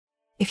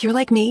If you're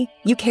like me,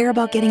 you care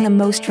about getting the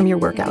most from your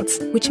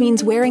workouts, which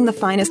means wearing the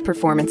finest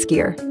performance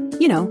gear.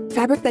 You know,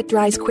 fabric that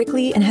dries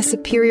quickly and has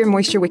superior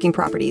moisture-wicking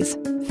properties.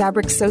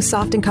 Fabric so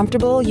soft and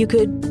comfortable you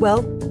could,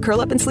 well,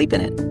 curl up and sleep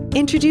in it.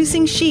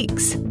 Introducing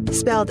Sheex,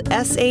 spelled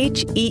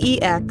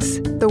S-H-E-E-X,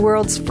 the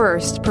world's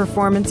first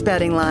performance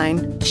bedding line.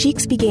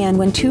 Sheex began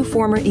when two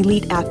former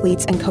elite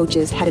athletes and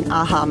coaches had an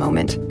aha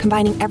moment,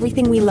 combining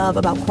everything we love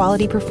about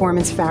quality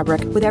performance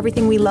fabric with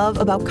everything we love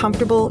about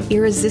comfortable,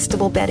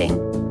 irresistible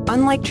bedding.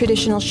 Unlike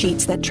traditional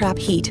sheets that trap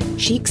heat,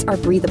 Sheex are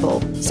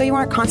breathable, so you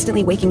aren't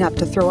constantly waking up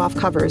to throw off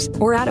covers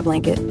or add a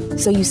blanket,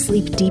 so you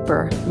sleep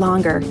deeper,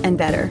 longer, and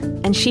better.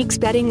 And Sheex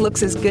bedding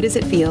looks as good as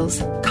it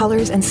feels.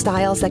 Colors and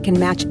styles that can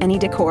match any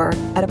decor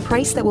at a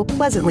price that will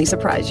pleasantly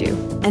surprise you.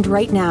 And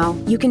right now,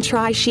 you can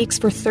try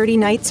Sheex for 30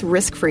 nights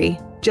risk-free.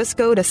 Just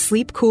go to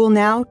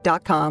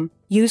sleepcoolnow.com.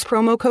 Use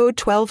promo code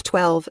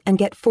 1212 and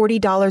get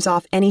 $40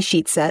 off any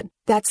sheet set.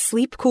 That's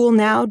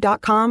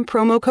sleepcoolnow.com,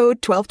 promo code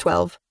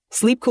 1212.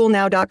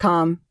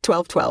 sleepcoolnow.com,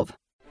 1212.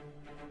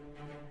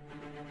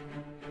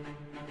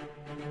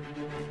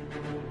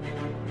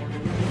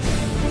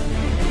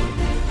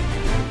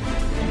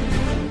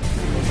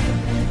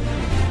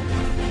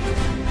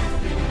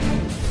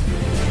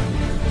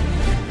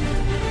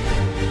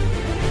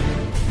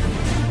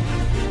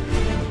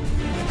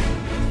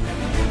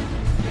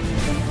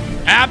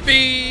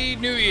 Happy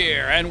New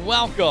Year and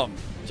welcome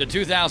to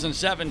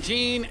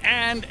 2017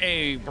 and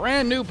a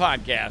brand new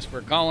podcast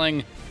we're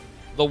calling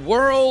The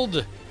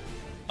World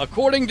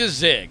According to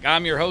Zig.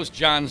 I'm your host,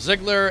 John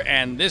Ziegler,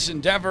 and this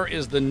endeavor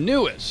is the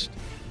newest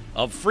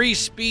of Free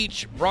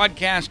Speech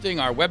Broadcasting.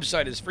 Our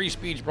website is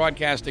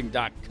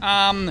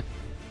freespeechbroadcasting.com.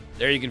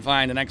 There you can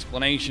find an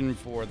explanation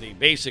for the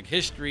basic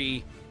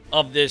history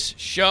of this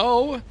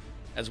show,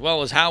 as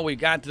well as how we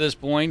got to this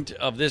point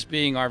of this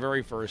being our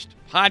very first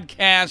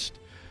podcast.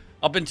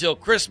 Up until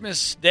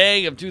Christmas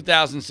Day of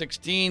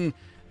 2016,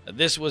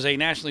 this was a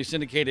nationally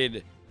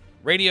syndicated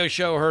radio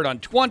show heard on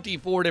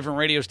 24 different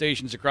radio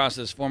stations across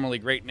this formerly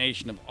great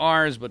nation of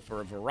ours, but for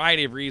a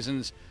variety of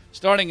reasons,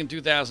 starting in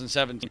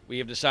 2017, we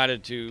have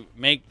decided to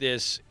make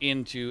this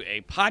into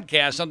a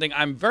podcast, something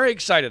I'm very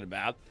excited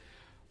about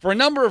for a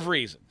number of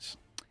reasons.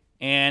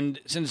 And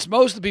since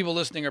most of the people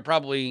listening are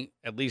probably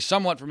at least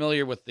somewhat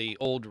familiar with the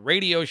old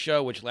radio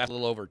show, which lasted a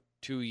little over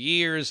 2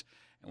 years,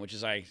 and which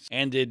is I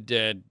ended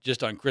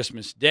just on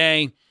Christmas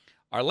Day,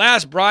 our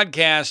last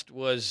broadcast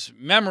was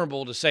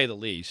memorable to say the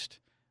least,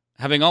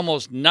 having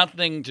almost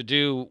nothing to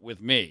do with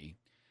me,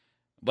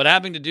 but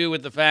having to do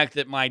with the fact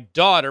that my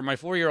daughter, my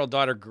 4-year-old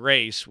daughter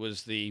Grace,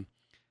 was the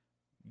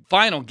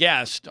final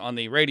guest on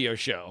the radio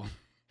show.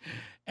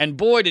 And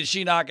boy, did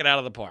she knock it out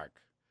of the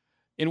park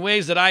in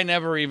ways that I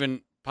never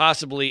even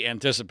possibly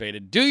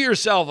anticipated. Do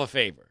yourself a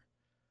favor.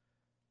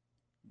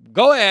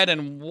 Go ahead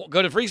and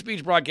go to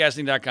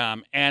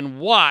freespeechbroadcasting.com and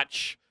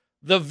watch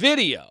the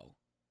video.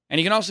 And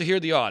you can also hear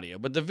the audio,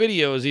 but the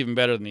video is even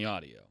better than the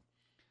audio.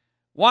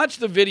 Watch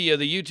the video,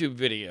 the YouTube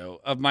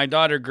video of my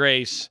daughter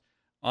Grace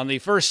on the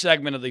first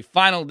segment of the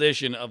final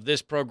edition of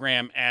this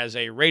program as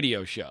a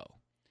radio show.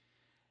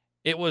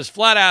 It was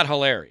flat out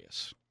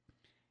hilarious.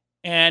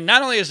 And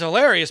not only is it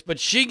hilarious, but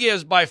she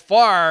gives by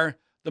far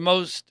the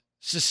most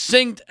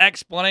succinct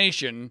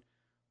explanation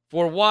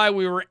for why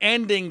we were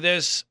ending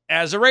this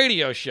as a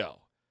radio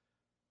show.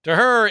 To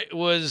her, it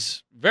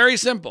was very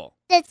simple.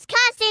 It's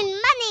costing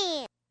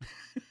money.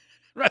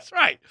 That's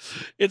right.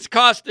 It's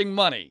costing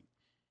money.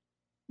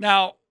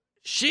 Now,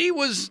 she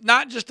was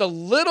not just a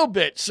little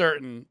bit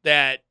certain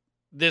that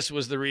this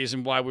was the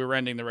reason why we were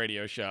ending the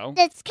radio show.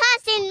 It's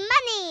costing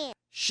money.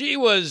 She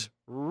was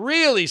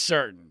really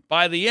certain.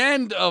 By the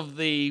end of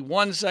the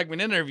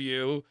one-segment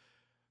interview,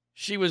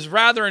 she was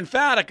rather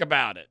emphatic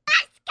about it.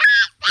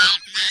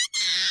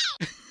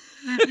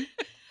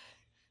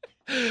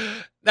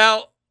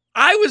 Now,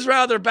 I was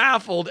rather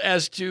baffled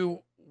as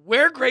to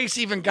where Grace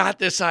even got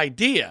this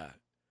idea.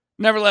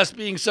 Nevertheless,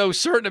 being so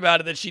certain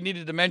about it that she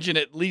needed to mention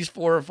it at least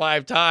 4 or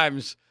 5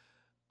 times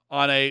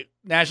on a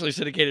nationally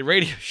syndicated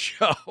radio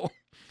show.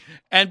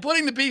 And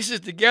putting the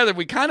pieces together,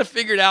 we kind of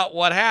figured out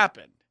what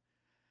happened.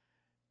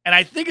 And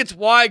I think it's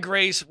why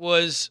Grace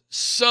was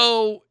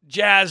so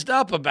jazzed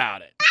up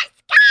about it.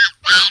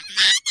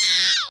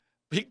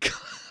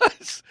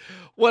 Because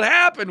what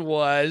happened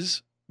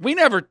was, we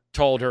never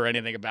told her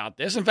anything about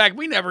this. In fact,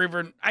 we never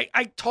even,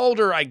 I told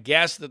her, I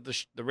guess, that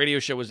the radio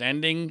show was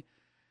ending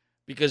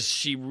because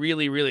she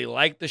really, really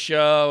liked the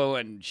show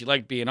and she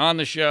liked being on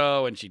the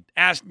show and she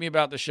asked me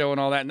about the show and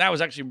all that. And that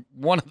was actually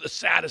one of the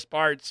saddest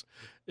parts,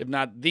 if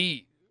not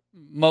the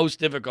most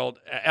difficult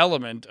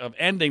element of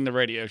ending the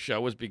radio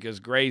show, was because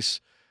Grace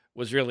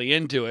was really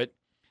into it.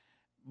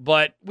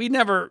 But we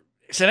never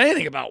said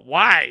anything about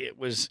why it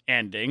was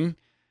ending.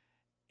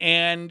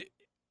 And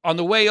on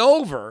the way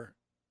over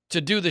to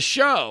do the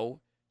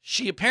show,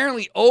 she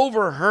apparently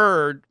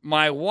overheard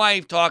my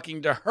wife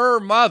talking to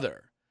her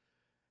mother.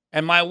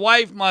 And my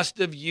wife must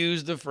have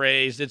used the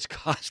phrase, "It's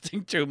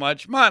costing too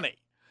much money."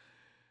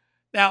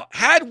 Now,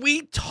 had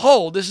we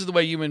told, this is the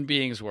way human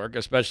beings work,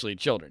 especially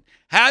children,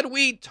 had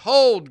we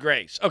told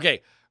Grace,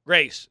 okay,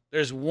 Grace,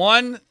 there's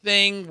one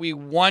thing we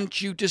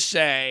want you to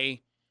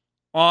say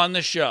on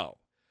the show.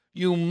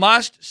 You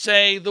must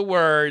say the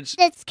words,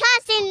 It's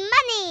costing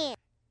money.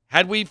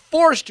 had we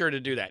forced her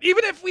to do that.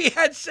 Even if we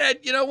had said,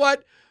 you know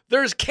what,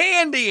 there's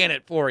candy in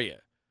it for you.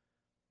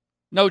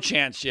 No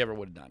chance she ever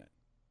would have done it.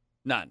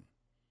 None.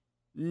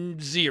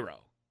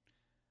 Zero.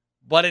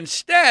 But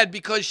instead,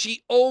 because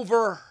she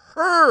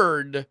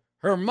overheard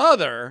her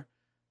mother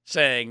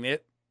saying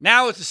it,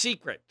 now it's a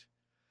secret.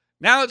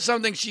 Now it's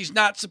something she's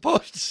not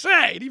supposed to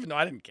say. And even though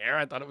I didn't care,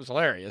 I thought it was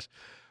hilarious.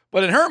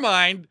 But in her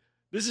mind,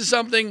 this is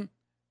something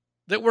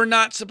that we're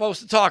not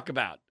supposed to talk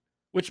about,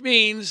 which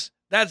means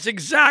that's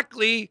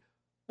exactly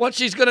what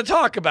she's going to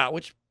talk about,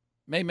 which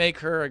may make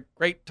her a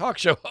great talk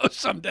show host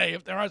someday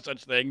if there are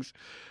such things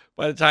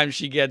by the time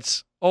she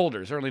gets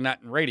older. Certainly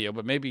not in radio,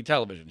 but maybe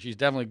television. She's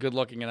definitely good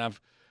looking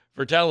enough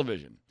for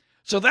television.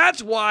 So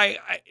that's why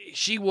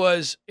she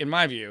was, in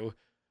my view,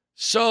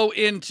 so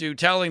into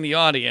telling the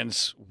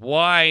audience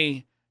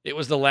why it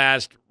was the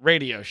last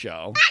radio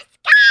show.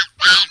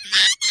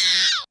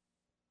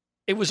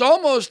 It was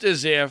almost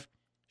as if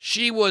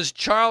she was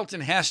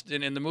Charlton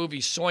Heston in the movie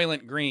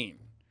Soylent Green.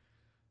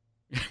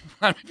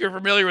 If you're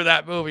familiar with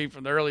that movie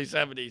from the early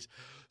 70s.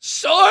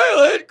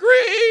 Soylent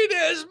Green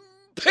is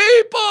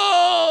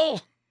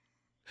people!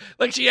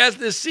 Like she has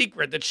this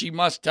secret that she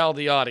must tell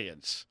the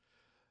audience.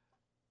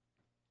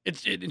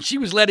 And she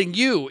was letting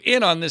you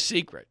in on this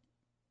secret.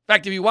 In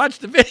fact, if you watch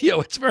the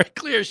video, it's very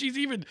clear. She's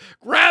even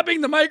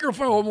grabbing the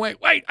microphone. Wait,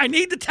 I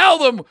need to tell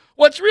them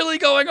what's really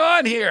going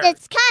on here.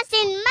 It's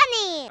costing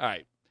money. All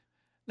right.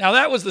 Now,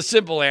 that was the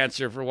simple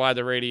answer for why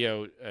the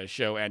radio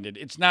show ended.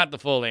 It's not the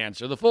full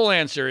answer. The full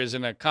answer is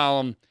in a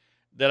column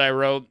that I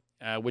wrote,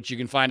 which you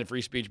can find at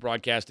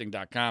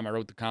freespeechbroadcasting.com. I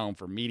wrote the column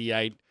for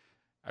Mediaite.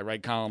 I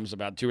write columns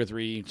about 2 or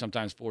 3,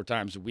 sometimes 4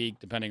 times a week,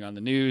 depending on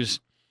the news,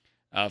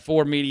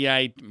 for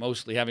Mediaite,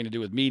 mostly having to do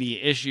with media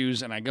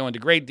issues. And I go into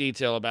great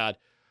detail about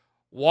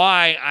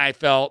why I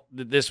felt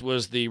that this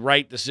was the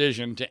right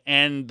decision to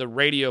end the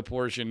radio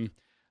portion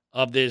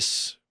of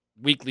this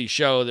weekly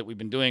show that we've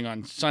been doing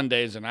on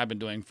Sundays and I've been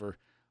doing for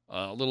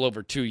a little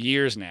over 2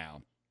 years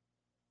now.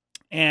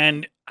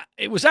 And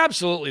it was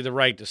absolutely the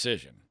right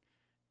decision.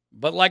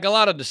 But like a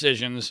lot of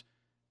decisions,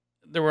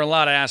 there were a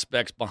lot of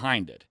aspects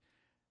behind it.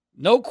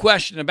 No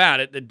question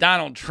about it that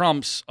Donald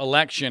Trump's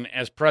election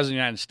as president of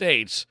the United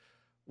States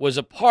was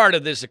a part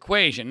of this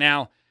equation.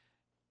 Now,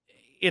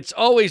 it's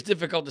always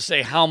difficult to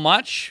say how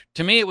much.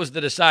 To me, it was the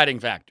deciding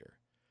factor.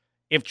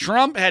 If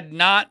Trump had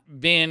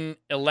not been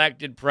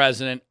elected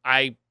president,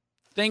 I'm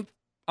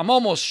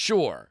almost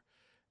sure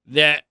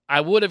that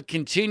I would have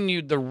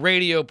continued the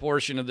radio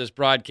portion of this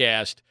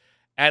broadcast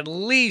at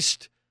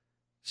least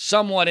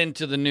somewhat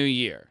into the new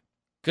year,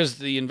 because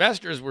the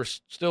investors were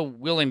still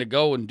willing to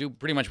go and do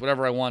pretty much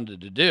whatever I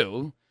wanted to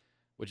do,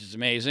 which is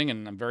amazing,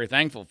 and I'm very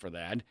thankful for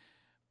that.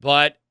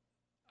 But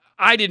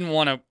I didn't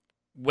want to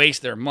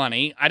waste their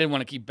money. I didn't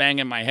want to keep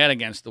banging my head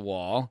against the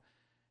wall.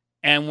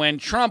 And when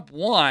Trump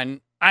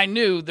won, I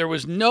knew there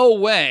was no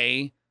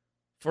way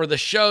for the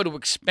show to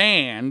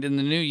expand in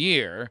the new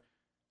year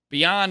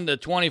beyond the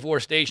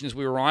 24 stations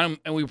we were on,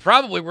 and we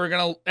probably were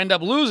going to end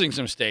up losing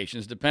some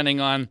stations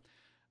depending on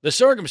the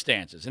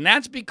circumstances. And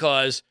that's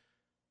because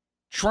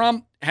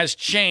Trump has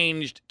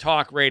changed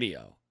talk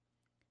radio.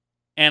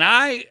 And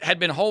I had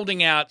been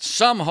holding out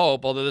some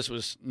hope, although this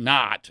was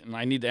not, and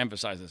I need to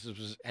emphasize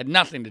this had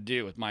nothing to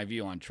do with my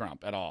view on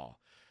Trump at all,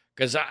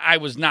 because I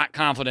was not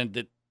confident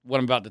that what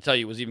I'm about to tell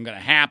you was even going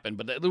to happen,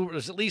 but there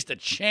was at least a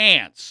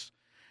chance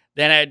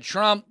that had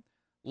Trump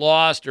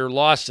lost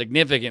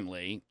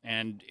significantly,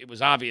 and it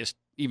was obvious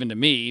even to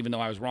me, even though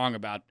I was wrong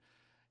about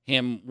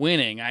him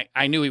winning,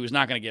 I knew he was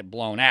not going to get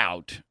blown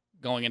out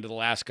going into the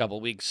last couple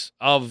of weeks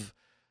of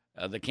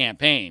the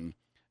campaign.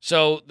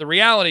 So the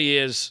reality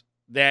is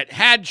that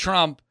had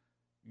Trump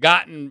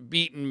gotten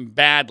beaten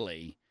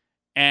badly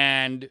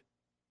and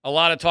a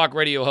lot of talk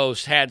radio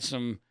hosts had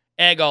some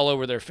egg all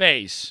over their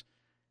face,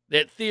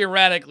 that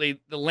theoretically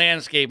the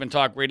landscape in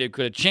talk radio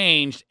could have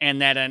changed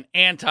and that an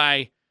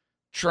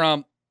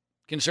anti-Trump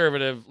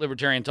conservative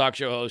libertarian talk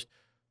show host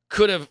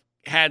could have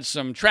had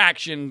some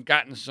traction,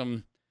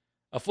 gotten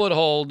a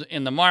foothold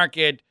in the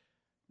market,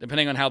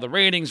 depending on how the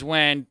ratings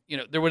went.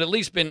 There would at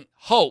least been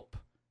hope.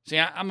 See,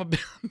 I'm a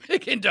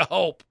big into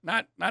hope,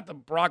 not the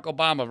Barack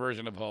Obama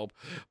version of hope,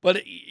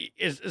 but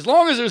as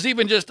long as there's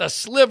even just a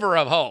sliver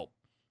of hope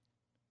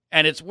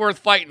and it's worth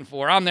fighting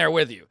for, I'm there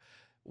with you.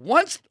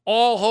 Once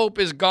all hope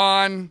is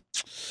gone,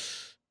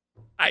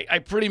 I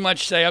pretty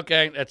much say,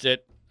 okay, that's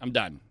it. I'm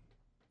done.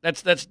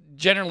 That's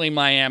generally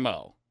my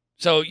MO.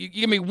 So you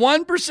give me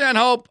 1%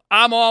 hope,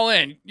 I'm all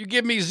in. You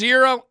give me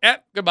 0,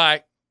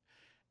 goodbye.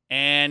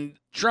 And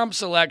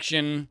Trump's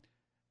election,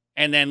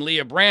 and then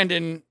Leah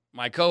Brandon,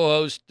 my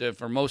co-host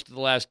for most of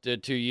the last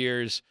 2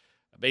 years,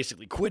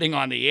 basically quitting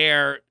on the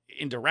air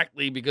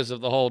indirectly because of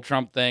the whole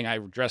Trump thing. I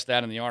addressed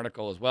that in the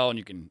article as well, and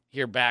you can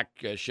hear back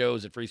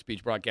shows at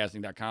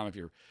freespeechbroadcasting.com if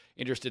you're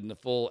interested in the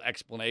full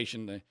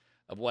explanation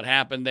of what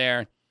happened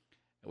there.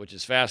 which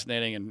is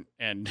fascinating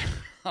and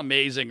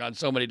amazing on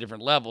so many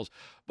different levels.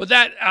 But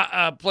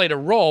that played a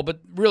role, but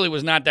really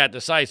was not that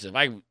decisive.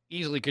 I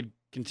easily could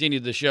continue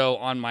the show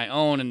on my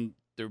own, and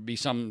there would be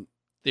some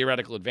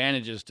theoretical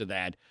advantages to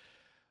that.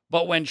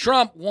 But when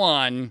Trump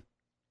won,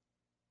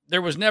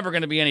 there was never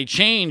going to be any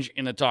change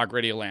in the talk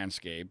radio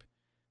landscape.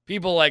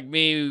 People like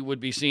me would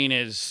be seen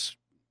as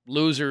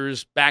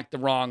losers, backed the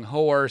wrong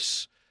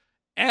horse,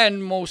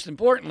 and most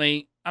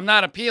importantly, I'm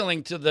not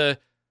appealing to the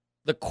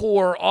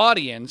core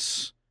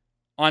audience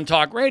on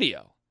talk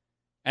radio.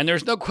 And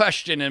there's no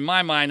question in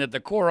my mind that the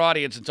core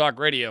audience in talk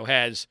radio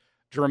has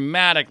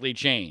dramatically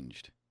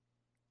changed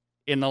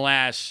in the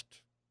last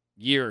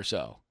year or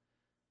so.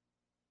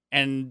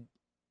 And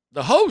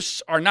the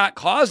hosts are not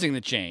causing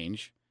the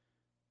change.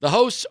 The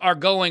hosts are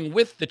going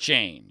with the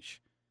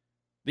change.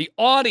 The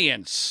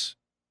audience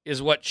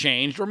is what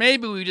changed, or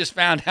maybe we just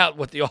found out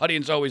what the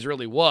audience always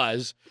really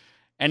was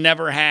and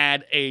never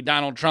had a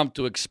Donald Trump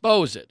to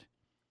expose it.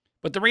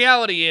 But the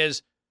reality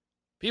is,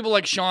 people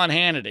like Sean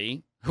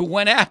Hannity, who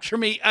went after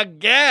me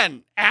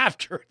again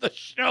after the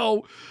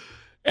show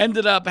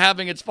ended up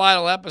having its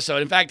final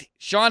episode. In fact,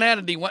 Sean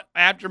Hannity went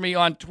after me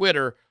on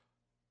Twitter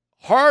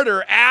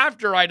harder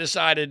after I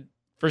decided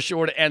for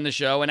sure to end the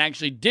show, and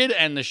actually did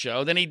end the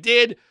show, than he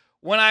did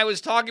when I was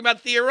talking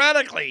about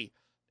theoretically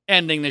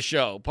ending the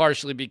show,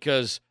 partially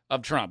because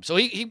of Trump. So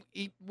he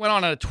went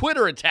on a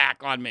Twitter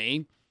attack on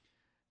me,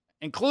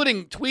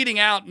 including tweeting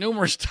out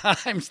numerous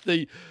times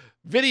the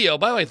video.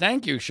 By the way,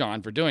 thank you,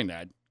 Sean, for doing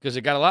that, because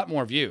it got a lot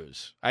more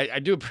views. I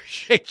do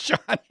appreciate Sean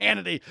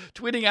Hannity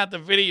tweeting out the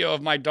video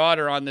of my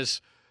daughter on the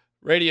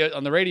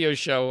radio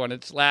show on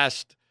its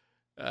last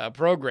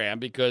program,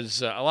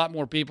 because a lot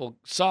more people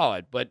saw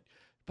it. But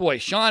boy,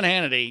 Sean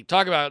Hannity,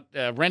 talk about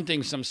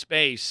renting some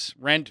space,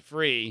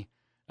 rent-free,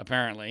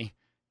 apparently,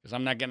 because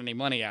I'm not getting any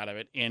money out of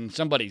it, in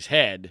somebody's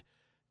head.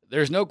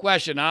 There's no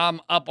question I'm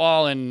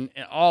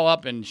all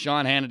up in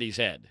Sean Hannity's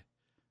head.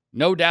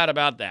 No doubt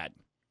about that.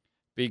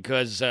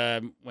 Because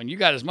when you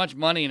got as much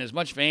money and as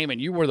much fame and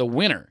you were the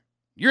winner,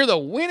 you're the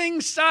winning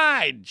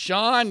side,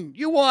 Sean.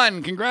 You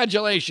won.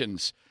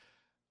 Congratulations.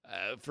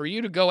 For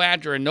you to go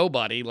after a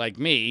nobody like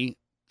me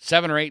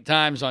 7 or 8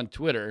 times on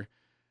Twitter,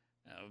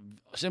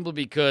 simply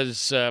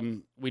because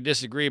we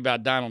disagree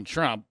about Donald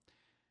Trump,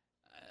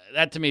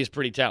 that to me is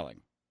pretty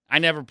telling. I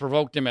never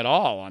provoked him at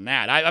all on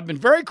that. I've been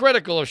very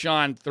critical of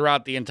Sean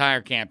throughout the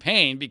entire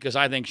campaign, because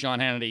I think Sean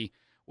Hannity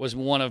was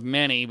one of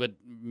many, but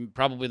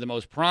probably the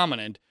most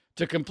prominent,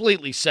 to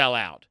completely sell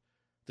out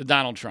to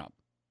Donald Trump.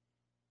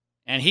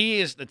 And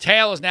the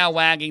tail is now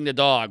wagging the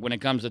dog when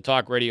it comes to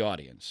talk radio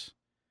audience.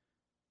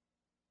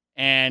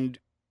 And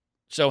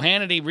so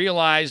Hannity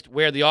realized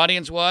where the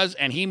audience was,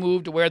 and he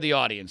moved to where the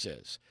audience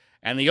is.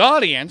 And the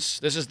audience,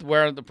 this is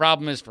where the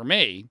problem is for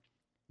me,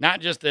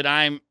 not just that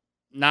I'm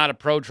not a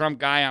pro-Trump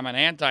guy, I'm an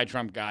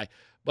anti-Trump guy,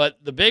 but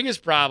the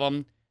biggest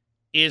problem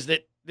is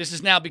that this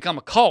has now become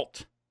a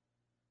cult.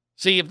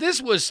 See, if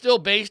this was still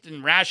based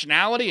in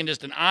rationality and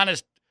just an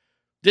honest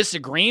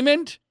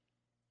disagreement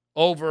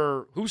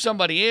over who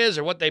somebody is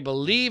or what they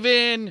believe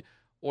in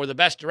or the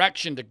best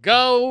direction to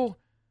go,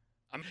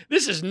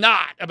 this is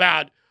not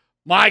about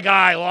my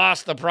guy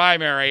lost the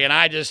primary and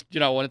I just,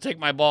 want to take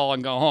my ball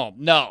and go home.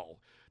 No,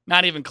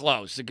 not even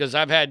close, because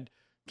I've had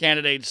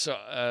candidates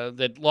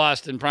that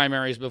lost in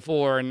primaries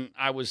before, and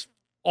I was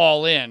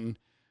all in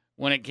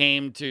when it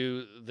came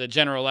to the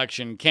general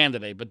election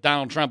candidate. But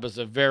Donald Trump is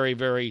a very,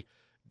 very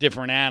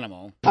different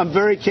animal. I'm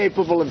very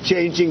capable of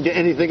changing to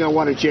anything I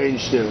want to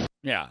change to.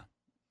 Yeah,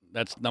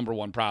 that's number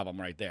one problem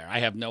right there. I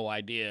have no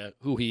idea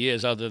who he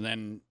is other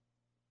than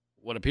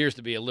what appears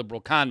to be a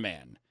liberal con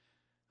man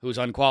who's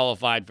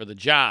unqualified for the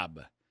job.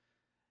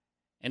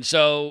 And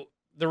so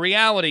the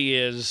reality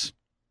is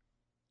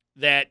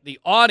that the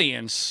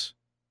audience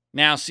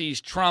now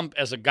sees Trump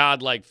as a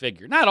godlike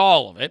figure. Not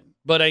all of it,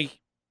 but a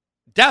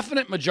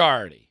definite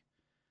majority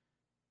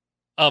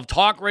of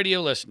talk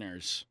radio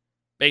listeners,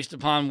 based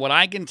upon what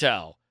I can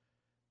tell,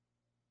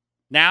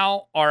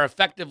 now are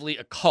effectively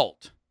a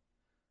cult.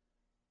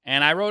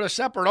 And I wrote a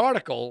separate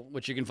article,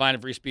 which you can find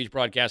at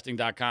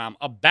freespeechbroadcasting.com,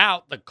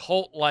 about the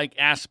cult-like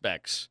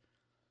aspects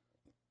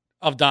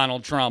of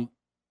Donald Trump,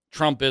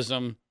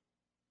 Trumpism,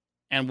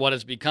 and what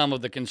has become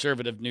of the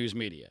conservative news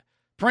media.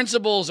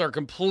 Principles are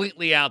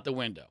completely out the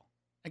window.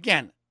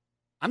 Again,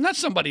 I'm not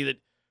somebody that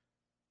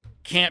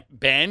can't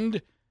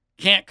bend,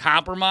 can't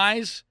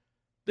compromise.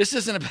 This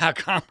isn't about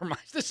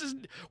compromise.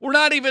 We're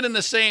not even in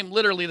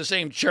literally the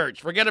same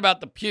church. Forget about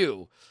the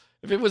pew.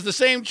 If it was the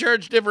same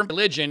church, different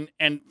religion,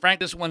 and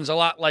frankly, this one's a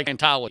lot like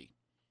Scientology.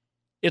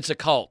 It's a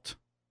cult.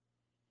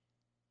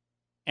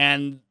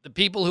 And the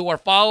people who are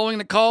following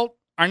the cult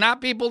are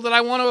not people that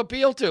I want to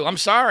appeal to. I'm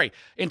sorry.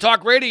 In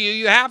talk radio,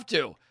 you have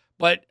to.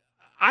 But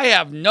I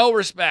have no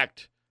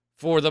respect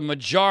for the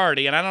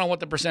majority, and I don't know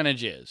what the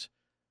percentage is,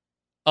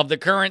 of the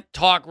current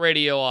talk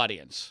radio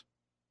audience.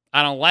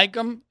 I don't like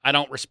them. I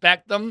don't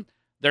respect them.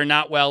 They're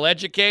not well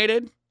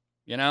educated,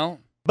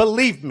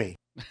 Believe me.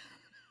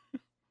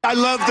 I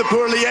love the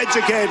poorly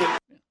educated.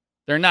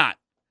 They're not.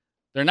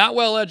 They're not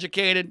well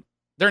educated.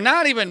 They're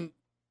not even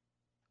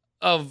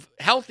of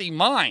healthy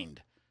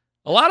mind.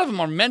 A lot of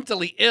them are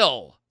mentally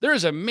ill. There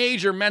is a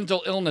major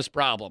mental illness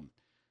problem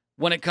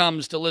when it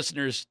comes to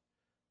listeners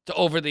to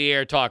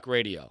over-the-air talk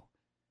radio.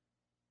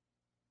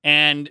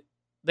 And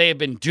they have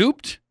been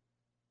duped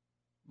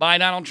by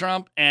Donald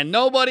Trump, and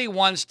nobody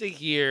wants to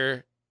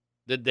hear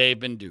that they've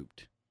been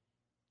duped.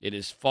 It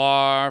is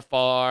far,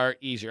 far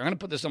easier. I'm going to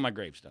put this on my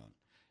gravestone.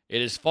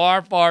 It is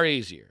far, far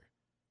easier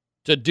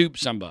to dupe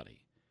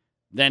somebody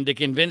than to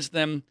convince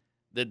them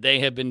that they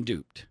have been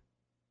duped.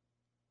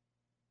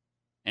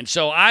 And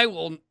so I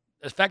will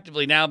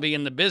effectively now be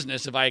in the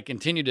business, if I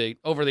continue to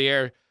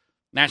over-the-air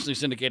nationally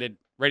syndicated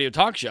radio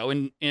talk show,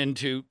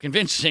 into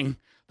convincing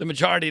the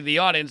majority of the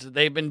audience that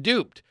they've been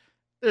duped.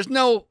 There's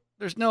no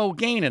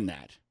gain in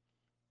that.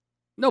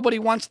 Nobody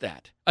wants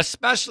that,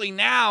 especially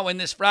now in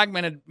this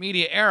fragmented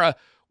media era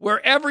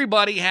where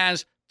everybody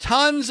has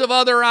tons of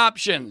other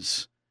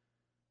options.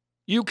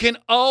 You can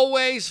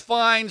always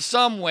find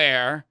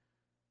somewhere,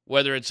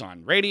 whether it's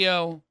on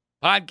radio,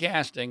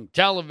 podcasting,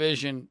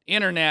 television,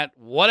 internet,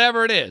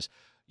 whatever it is,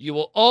 you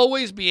will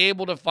always be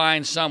able to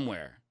find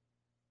somewhere,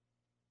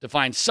 to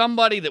find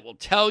somebody that will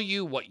tell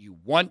you what you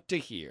want to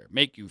hear,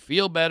 make you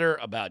feel better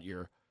about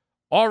your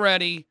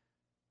already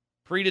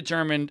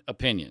predetermined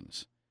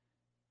opinions.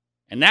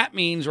 And that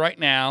means right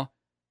now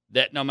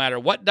that no matter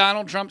what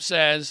Donald Trump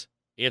says,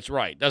 it's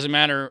right. Doesn't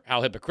matter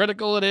how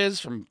hypocritical it is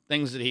from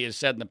things that he has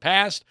said in the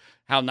past,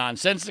 how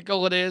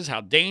nonsensical it is,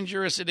 how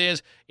dangerous it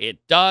is.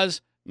 It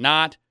does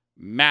not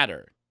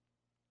matter.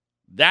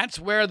 That's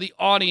where the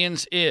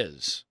audience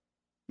is.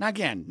 Now,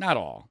 again, not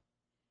all,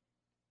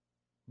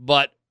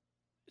 but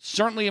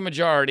certainly a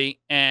majority,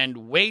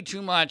 and way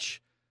too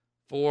much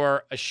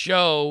for a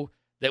show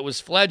that was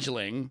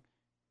fledgling.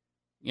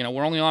 You know, we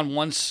were only on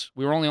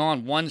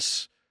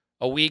once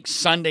a week,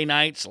 Sunday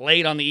nights,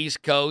 late on the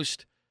East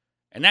Coast.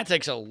 And that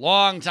takes a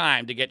long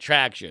time to get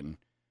traction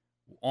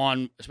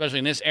on, especially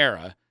in this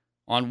era,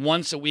 on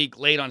once a week,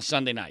 late on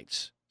Sunday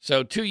nights.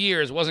 So 2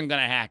 years wasn't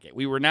going to hack it.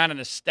 We were not an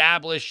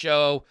established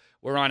show.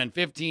 We're on in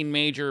 15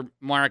 major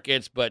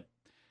markets, but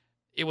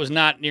it was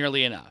not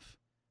nearly enough.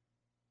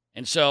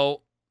 And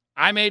so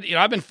I've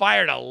been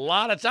fired a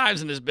lot of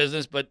times in this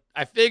business, but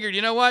I figured,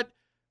 you know what?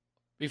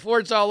 Before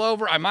it's all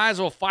over, I might as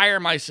well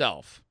fire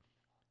myself.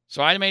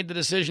 So I made the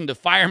decision to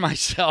fire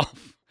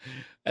myself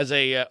as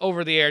a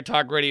over-the-air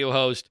talk radio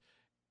host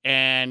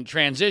and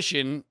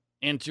transition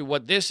into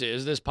what this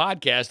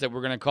podcast that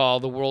we're going to call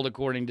The World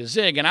According to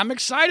Zig. And I'm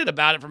excited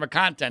about it from a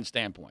content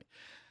standpoint.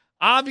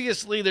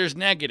 Obviously, there's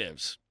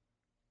negatives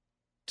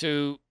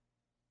to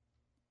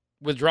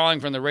withdrawing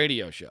from the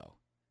radio show.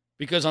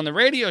 Because on the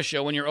radio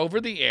show, when you're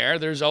over the air,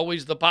 there's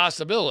always the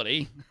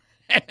possibility,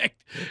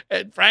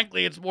 and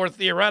frankly, it's more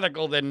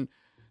theoretical than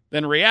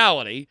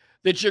reality,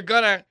 that you're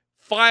going to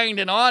find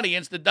an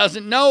audience that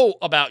doesn't know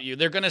about you.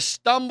 They're going to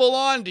stumble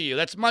onto you.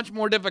 That's much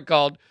more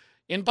difficult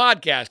in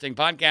podcasting.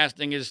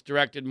 Podcasting is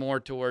directed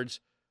more towards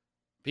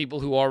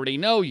people who already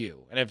know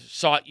you and have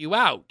sought you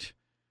out.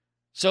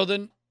 So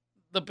then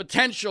the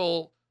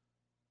potential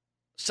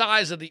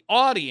size of the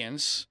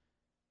audience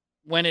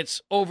when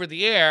it's over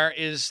the air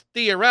is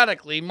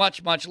theoretically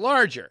much, much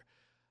larger.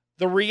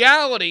 The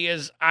reality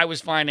is, I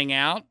was finding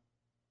out,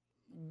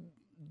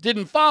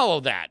 didn't follow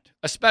that,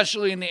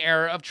 especially in the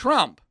era of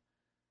Trump.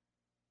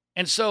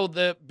 And so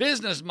the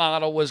business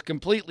model was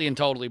completely and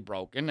totally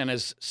broken. And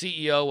as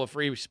CEO of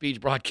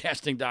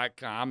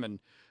FreeSpeechBroadcasting.com and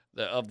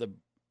of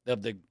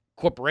the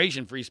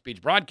corporation Free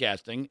Speech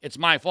Broadcasting, it's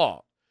my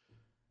fault.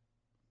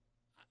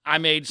 I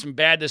made some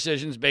bad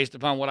decisions based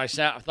upon what I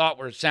thought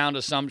were sound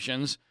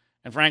assumptions.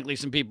 And frankly,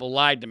 some people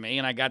lied to me,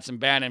 and I got some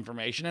bad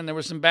information, and there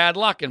was some bad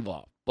luck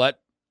involved.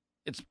 But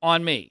it's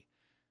on me.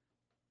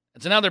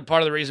 It's another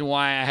part of the reason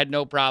why I had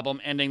no problem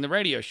ending the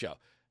radio show.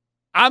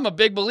 I'm a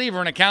big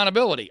believer in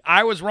accountability.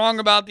 I was wrong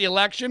about the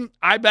election.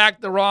 I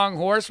backed the wrong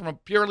horse from a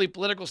purely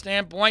political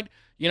standpoint.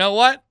 You know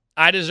what?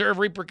 I deserve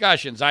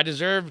repercussions. I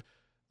deserve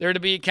there to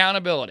be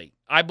accountability.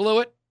 I blew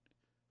it.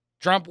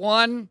 Trump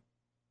won.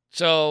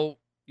 So,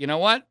 you know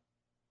what?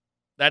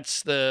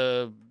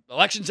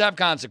 Elections have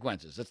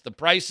consequences. That's the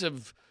price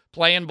of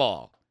playing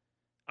ball.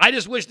 I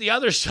just wish the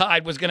other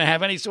side was going to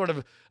have any sort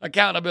of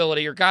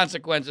accountability or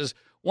consequences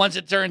once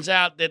it turns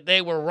out that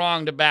they were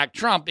wrong to back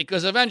Trump,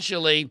 because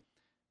eventually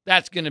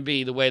that's going to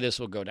be the way this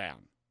will go down.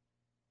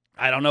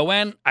 I don't know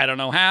when. I don't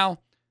know how.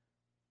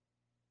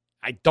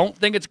 I don't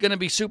think it's going to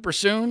be super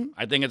soon.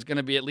 I think it's going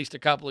to be at least a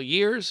couple of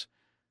years.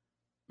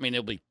 I mean,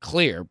 it'll be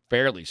clear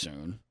fairly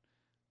soon.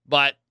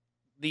 But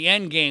the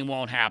end game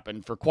won't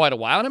happen for quite a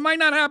while, and it might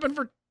not happen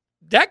for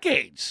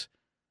decades.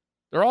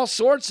 There are all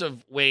sorts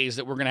of ways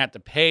that we're going to have to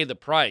pay the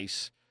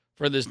price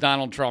for this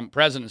Donald Trump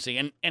presidency.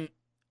 And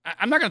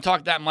I'm not going to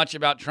talk that much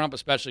about Trump,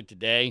 especially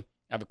today.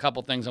 I have a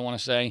couple things I want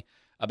to say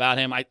about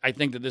him. I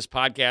think that this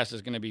podcast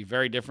is going to be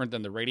very different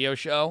than the radio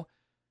show.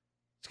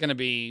 It's going to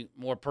be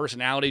more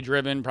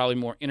personality-driven, probably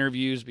more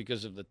interviews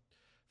because of the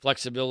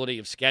flexibility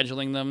of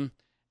scheduling them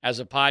as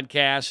a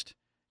podcast.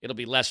 It'll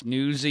be less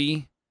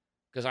newsy.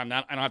 because I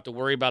don't have to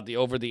worry about the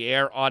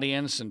over-the-air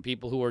audience and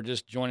people who are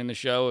just joining the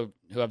show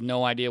who have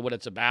no idea what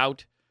it's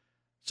about.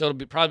 So it'll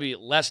be probably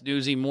less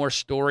newsy, more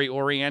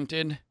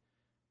story-oriented.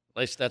 At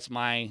least that's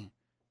my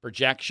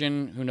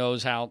projection. Who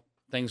knows how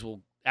things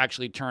will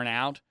actually turn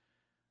out.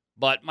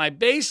 But my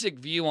basic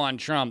view on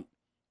Trump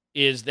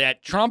is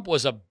that Trump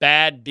was a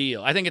bad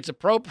deal. I think it's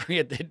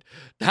appropriate that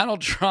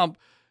Donald Trump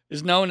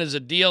is known as a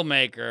deal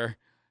maker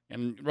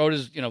and wrote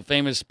his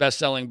famous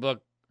best-selling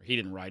book. He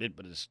didn't write it,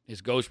 but his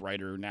ghostwriter,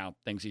 who now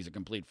thinks he's a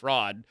complete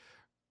fraud,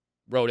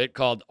 wrote it,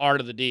 called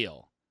Art of the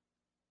Deal.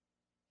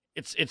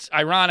 It's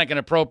ironic and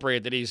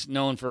appropriate that he's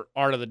known for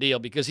Art of the Deal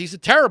because he's a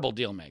terrible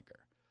deal maker.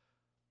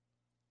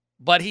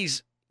 But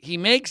he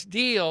makes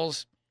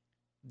deals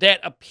that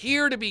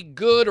appear to be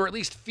good or at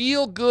least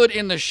feel good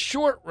in the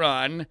short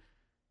run,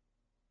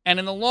 and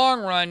in the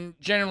long run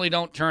generally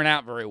don't turn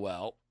out very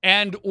well,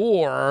 and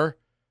or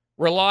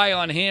rely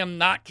on him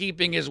not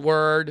keeping his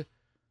word,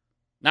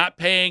 not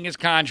paying his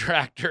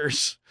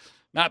contractors,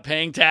 not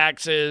paying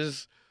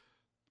taxes,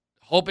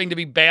 hoping to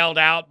be bailed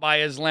out by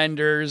his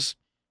lenders.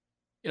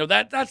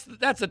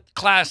 That's a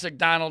classic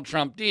Donald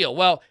Trump deal.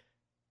 Well,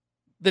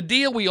 the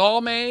deal we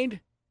all made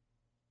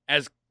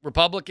as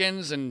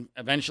Republicans and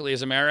eventually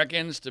as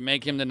Americans to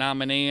make him the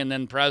nominee and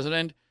then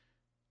president,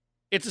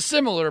 it's a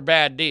similar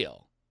bad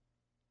deal.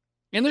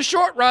 In the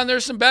short run,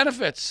 there's some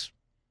benefits.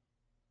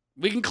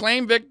 We can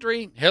claim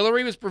victory.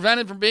 Hillary was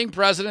prevented from being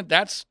president.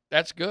 That's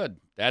good.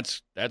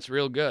 That's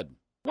real good.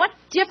 What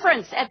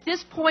difference at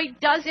this point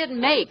does it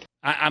make?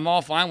 I'm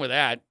all fine with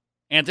that.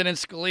 Antonin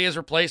Scalia's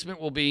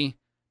replacement will be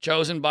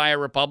chosen by a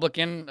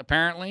Republican,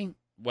 apparently.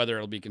 Whether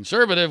it'll be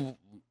conservative,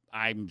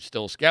 I'm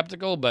still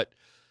skeptical, but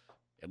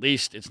at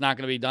least it's not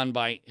going to be done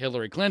by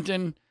Hillary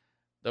Clinton.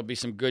 There'll be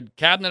some good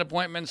cabinet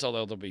appointments,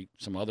 although there'll be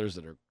some others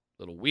that are a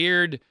little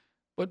weird.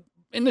 But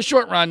in the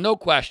short run, no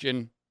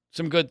question,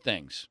 some good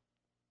things.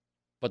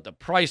 But the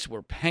price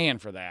we're paying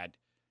for that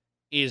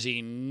is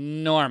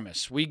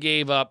enormous. We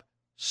gave up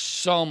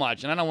so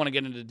much, and I don't want to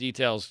get into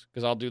details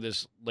because I'll do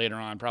this later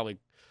on, probably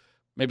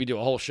maybe do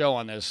a whole show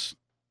on this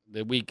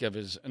the week of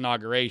his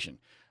inauguration.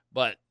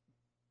 But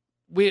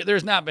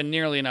there's not been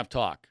nearly enough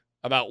talk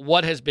about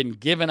what has been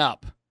given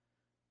up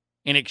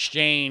in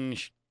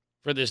exchange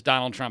for this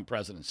Donald Trump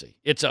presidency.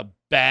 It's a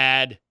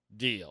bad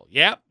deal.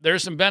 Yep,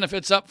 there's some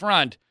benefits up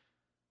front,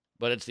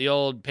 but it's the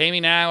old pay me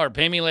now or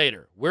pay me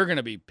later. We're going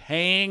to be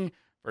paying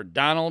for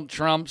Donald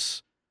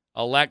Trump's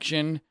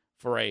election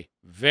for a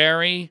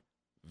very,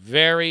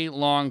 very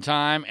long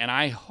time, and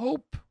I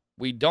hope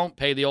we don't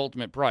pay the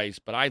ultimate price,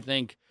 but I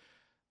think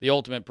the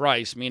ultimate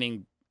price,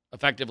 meaning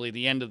effectively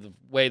the end of the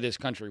way this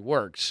country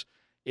works,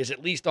 is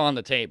at least on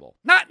the table.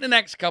 Not in the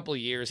next couple of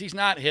years. He's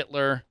not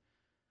Hitler.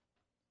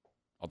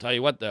 I'll tell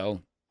you what,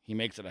 though, he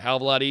makes it a hell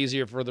of a lot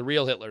easier for the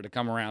real Hitler to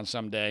come around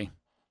someday.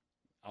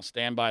 I'll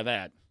stand by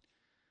that.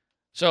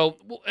 So,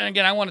 and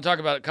again, I want to talk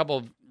about a couple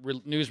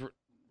of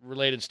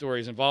news-related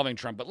stories involving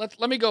Trump, but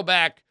let me go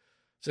back,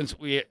 since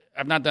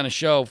I've not done a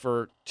show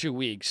for 2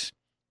 weeks,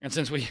 and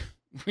since we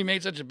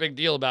made such a big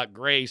deal about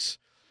Grace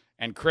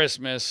and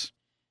Christmas,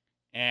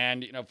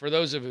 and for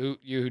those of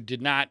you who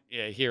did not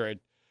hear it,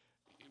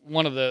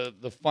 one of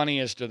the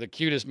funniest or the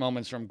cutest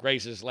moments from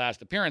Grace's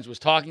last appearance was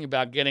talking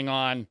about getting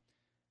on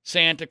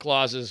Santa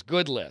Claus's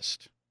good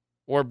list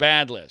or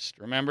bad list,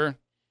 remember?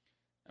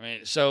 I mean,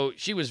 so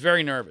she was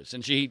very nervous,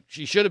 and she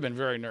should have been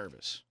very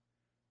nervous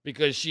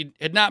because she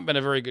had not been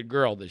a very good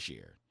girl this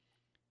year.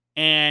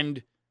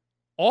 And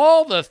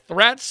all the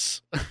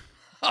threats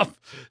of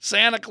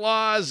Santa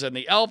Claus and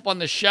the elf on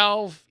the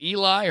shelf,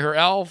 Eli, her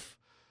elf,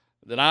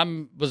 that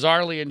I'm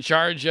bizarrely in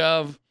charge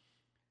of,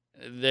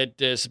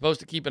 that is supposed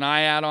to keep an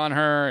eye out on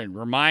her and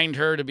remind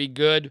her to be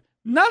good,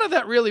 none of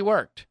that really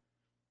worked.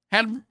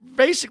 Had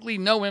basically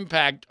no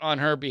impact on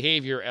her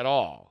behavior at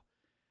all.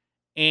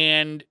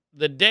 And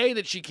the day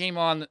that she came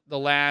on the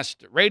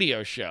last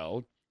radio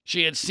show,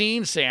 she had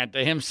seen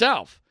Santa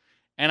himself.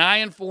 And I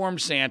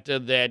informed Santa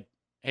that,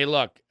 hey,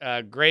 look,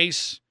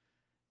 Grace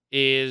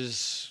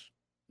is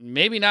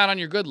maybe not on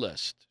your good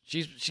list.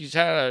 She's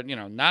had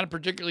a, not a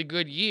particularly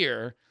good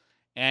year.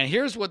 And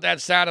here's what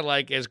that sounded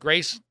like as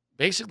Grace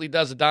basically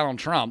does a Donald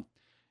Trump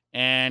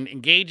and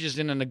engages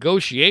in a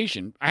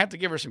negotiation. I have to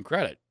give her some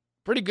credit.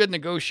 Pretty good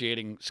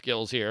negotiating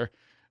skills here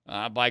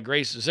by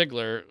Grace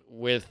Ziegler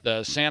with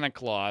Santa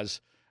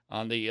Claus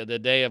on the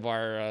day of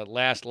our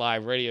last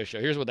live radio show.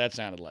 Here's what that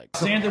sounded like.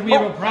 Santa, we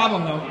have a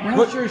problem, though. We're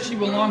not sure she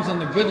belongs on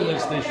the good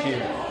list this year.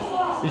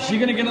 Is she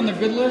going to get on the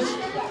good list?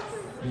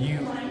 You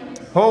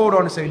hold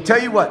on a second.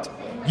 Tell you what,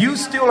 you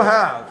still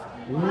have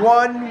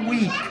 1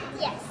 week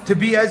to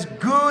be as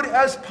good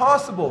as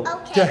possible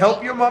to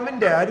help your mom and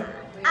dad.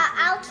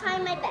 I'll try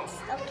my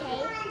best,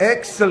 okay?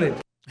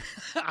 Excellent.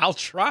 I'll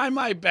try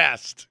my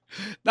best.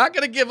 Not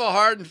going to give a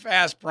hard and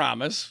fast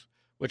promise,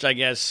 which I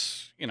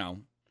guess,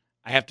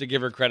 I have to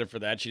give her credit for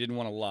that. She didn't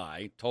want to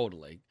lie,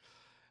 totally.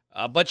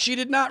 But she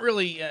did not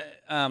really,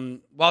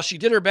 while she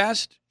did her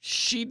best,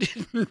 she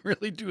didn't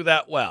really do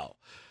that well.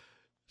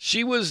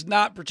 She was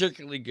not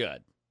particularly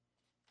good.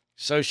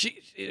 So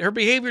her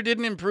behavior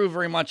didn't improve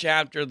very much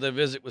after the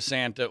visit with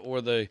Santa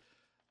or the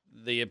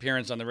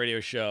appearance on the radio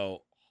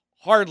show.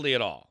 Hardly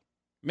at all.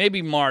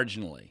 Maybe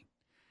marginally.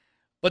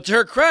 But to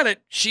her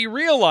credit, she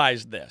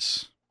realized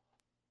this.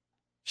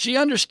 She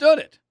understood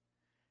it.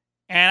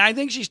 And I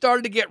think she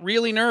started to get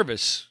really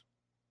nervous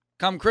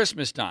come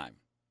Christmas time.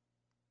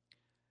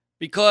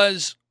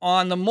 Because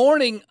on the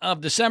morning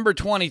of December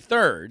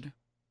 23rd,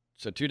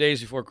 so 2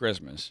 days before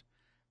Christmas,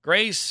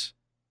 Grace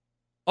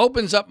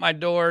opens up my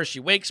door. She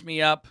wakes me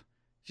up.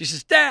 She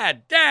says,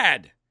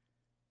 Dad,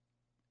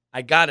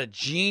 I got a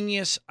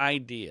genius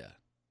idea.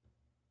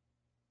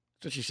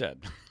 That's what she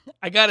said.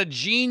 I got a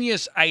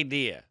genius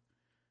idea.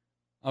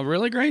 Oh,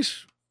 really,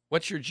 Grace?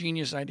 What's your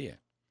genius idea?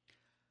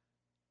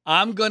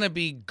 I'm going to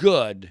be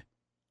good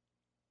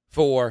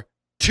for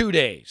 2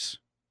 days.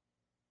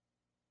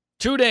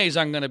 2 days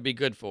I'm going to be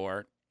good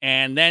for,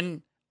 and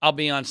then I'll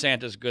be on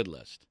Santa's good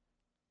list.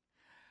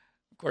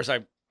 Of course,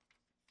 I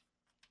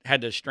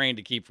had to strain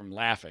to keep from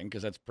laughing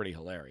because that's pretty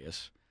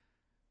hilarious.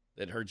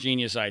 That her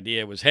genius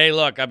idea was, hey,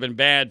 look, I've been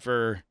bad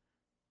for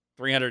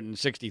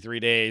 363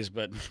 days,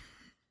 but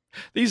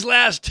these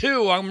last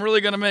 2, I'm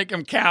really going to make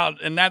them count,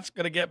 and that's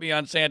going to get me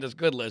on Santa's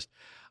good list.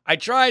 I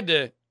tried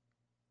to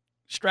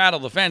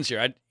straddle the fence here.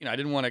 I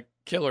didn't want to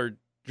kill her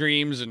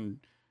dreams and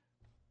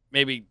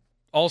maybe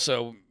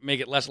also make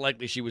it less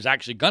likely she was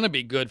actually going to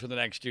be good for the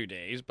next 2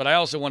 days. But I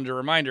also wanted to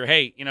remind her,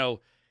 hey,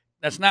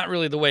 that's not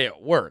really the way it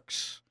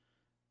works.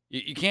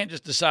 You can't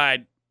just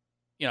decide,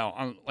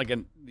 on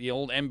the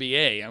old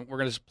NBA, we're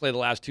going to play the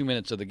last 2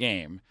 minutes of the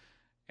game,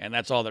 and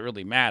that's all that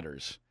really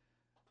matters.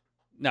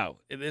 No,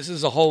 this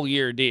is a whole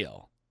year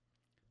deal.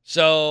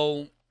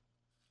 So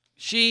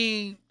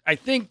she, I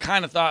think,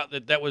 kind of thought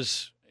that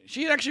was,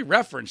 she had actually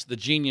referenced the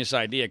genius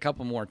idea a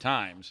couple more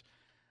times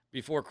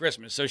before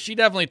Christmas. So she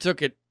definitely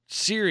took it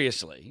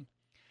seriously.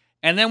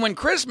 And then when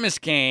Christmas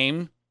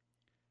came,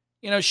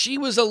 she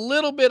was a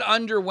little bit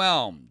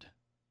underwhelmed.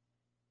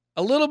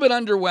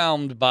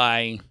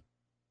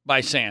 By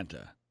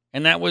Santa.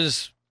 And that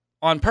was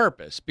on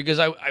purpose because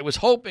I was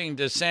hoping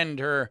to send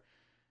her,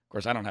 of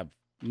course, I don't have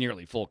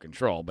nearly full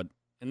control, but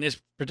in this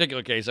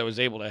particular case, I was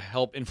able to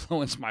help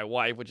influence my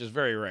wife, which is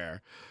very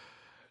rare,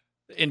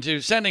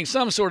 into sending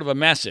some sort of a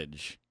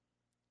message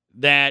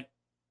that,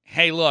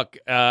 hey, look,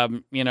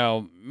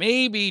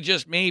 maybe,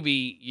 just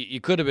maybe, you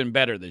could have been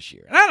better this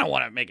year. And I don't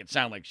want to make it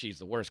sound like she's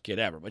the worst kid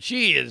ever, but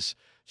she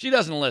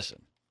doesn't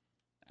listen.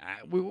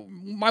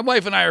 My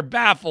wife and I are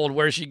baffled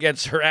where she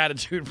gets her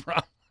attitude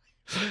from.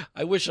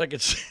 I wish I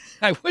could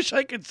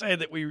say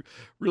that we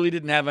really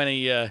didn't have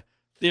any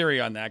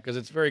theory on that because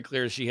it's very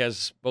clear she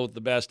has both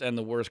the best and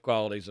the worst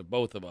qualities of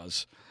both of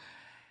us.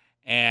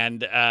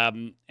 And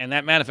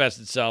that manifests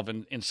itself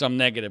in some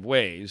negative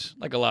ways,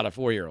 like a lot of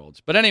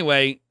 4-year-olds. But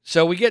anyway,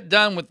 so we get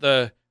done with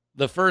the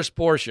first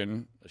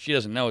portion. She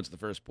doesn't know it's the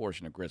first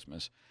portion of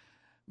Christmas.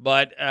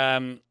 But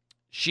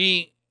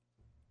she's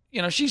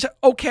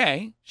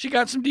okay. She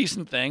got some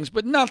decent things,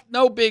 but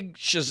no big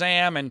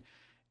Shazam,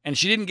 and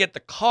she didn't get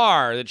the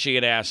car that she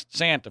had asked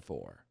Santa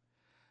for.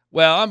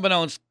 Well,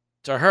 unbeknownst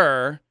to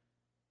her,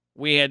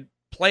 we had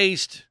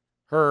placed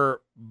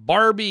her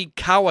Barbie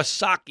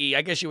Kawasaki,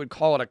 I guess you would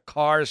call it a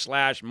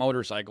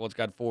car/motorcycle. It's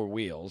got 4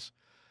 wheels,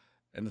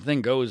 and the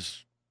thing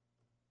goes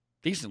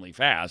decently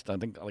fast, I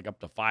think like up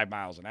to 5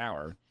 miles an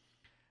hour.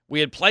 We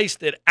had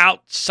placed it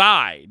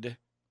outside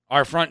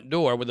our front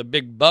door with a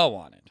big bow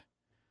on it.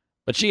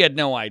 But she had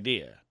no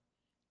idea.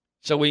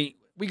 So we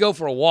go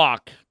for a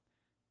walk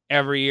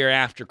every year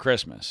after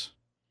Christmas.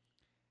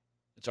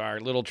 It's our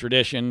little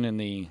tradition in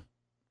the,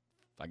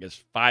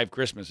 5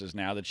 Christmases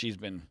now that she's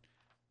been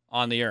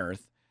on the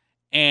earth.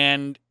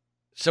 And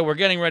so we're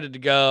getting ready to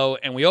go,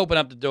 and we open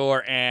up the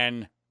door,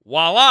 and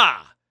voila!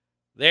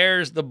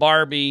 There's the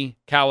Barbie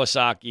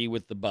Kawasaki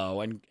with the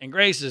bow. And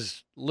Grace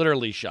is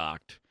literally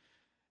shocked.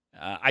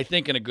 I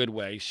think in a good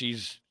way.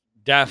 She's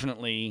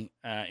definitely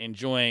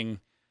enjoying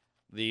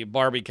the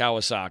Barbie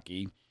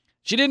Kawasaki.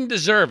 She didn't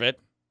deserve it,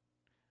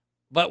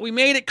 but we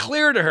made it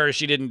clear to her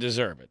she didn't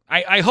deserve it.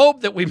 I hope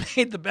that we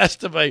made the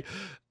best of a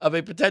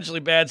potentially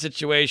bad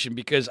situation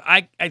because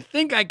I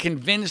think I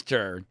convinced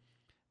her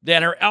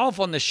that her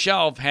elf on the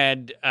shelf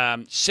had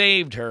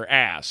saved her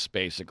ass,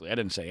 basically. I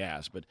didn't say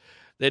ass, but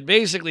that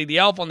basically the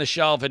elf on the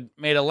shelf had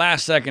made a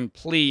last-second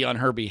plea on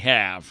her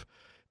behalf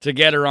to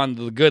get her on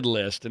the good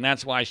list, and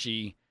that's why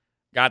she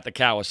got the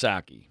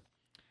Kawasaki.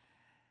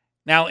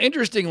 Now,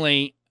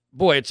 interestingly,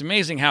 boy, it's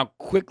amazing how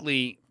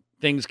quickly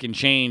things can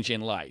change in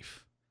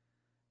life.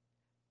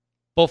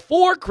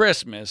 Before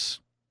Christmas,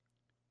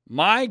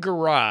 my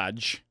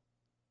garage,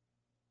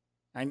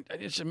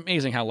 it's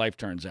amazing how life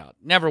turns out.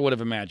 Never would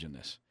have imagined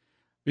this.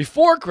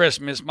 Before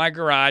Christmas, my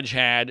garage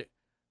had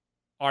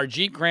our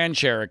Jeep Grand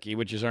Cherokee,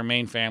 which is our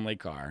main family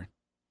car,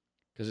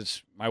 because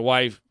it's my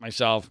wife,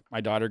 myself, my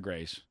daughter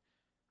Grace.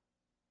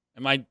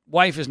 And my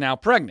wife is now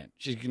pregnant.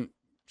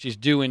 She's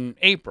due in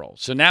April.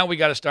 So now we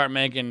got to start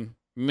making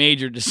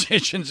major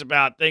decisions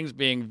about things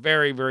being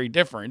very, very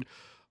different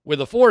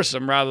with a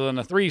foursome rather than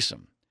a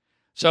threesome.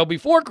 So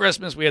before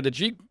Christmas, we had the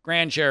Jeep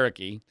Grand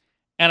Cherokee,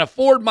 and a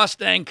Ford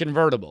Mustang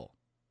convertible.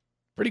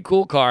 Pretty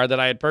cool car that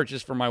I had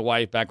purchased for my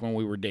wife back when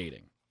we were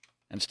dating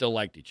and still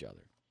liked each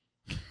other.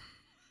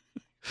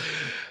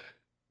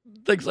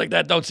 Things like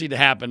that don't seem to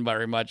happen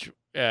very much.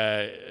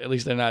 At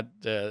least they're not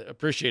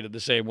appreciated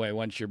the same way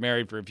once you're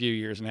married for a few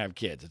years and have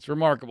kids. It's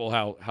remarkable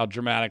how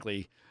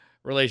dramatically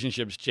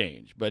relationships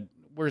change. But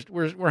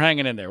we're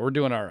hanging in there. We're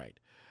doing all right.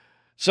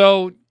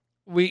 So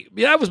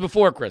that was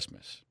before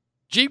Christmas.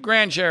 Jeep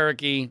Grand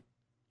Cherokee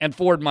and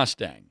Ford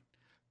Mustang.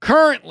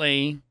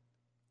 Currently,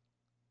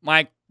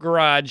 my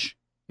garage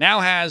now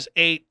has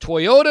a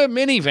Toyota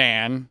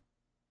minivan,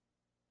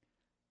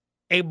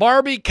 a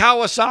Barbie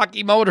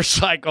Kawasaki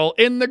motorcycle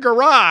in the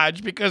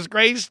garage because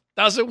Grace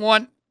doesn't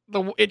want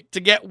it to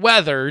get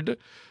weathered.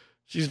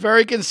 She's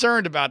very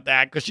concerned about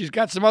that because she's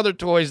got some other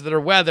toys that are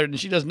weathered, and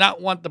she does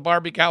not want the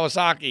Barbie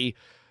Kawasaki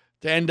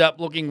to end up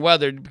looking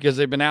weathered because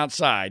they've been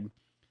outside.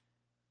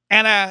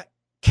 And a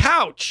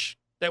couch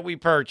that we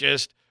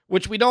purchased,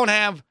 which we don't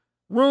have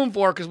room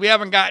for because we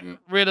haven't gotten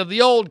rid of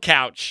the old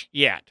couch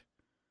yet.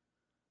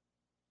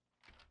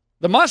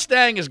 The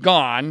Mustang is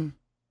gone.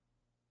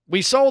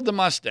 We sold the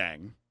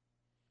Mustang,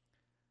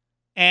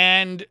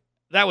 and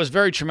that was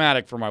very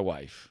traumatic for my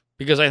wife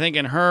because I think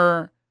in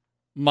her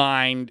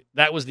mind,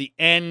 that was the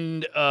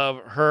end of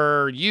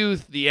her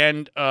youth, the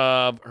end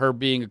of her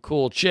being a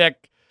cool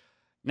chick.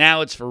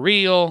 Now it's for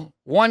real.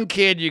 One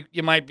kid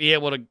you might be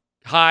able to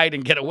hide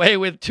and get away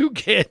with. 2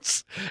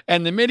 kids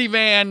and the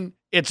minivan,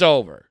 it's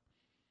over.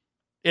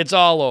 It's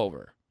all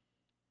over.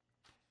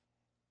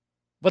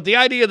 But the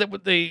idea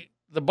that the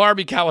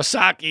Barbie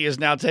Kawasaki is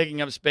now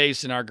taking up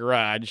space in our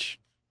garage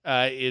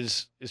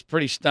is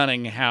pretty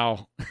stunning.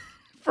 How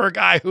for a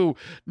guy who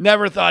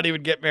never thought he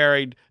would get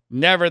married,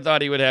 never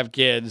thought he would have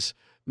kids,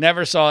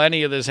 never saw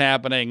any of this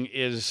happening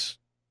is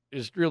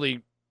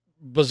really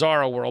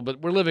bizarre world.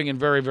 But we're living in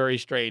very, very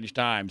strange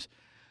times.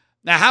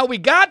 Now, how we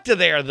got to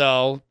there,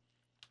 though,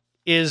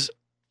 is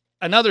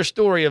another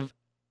story of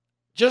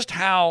just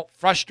how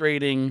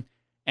frustrating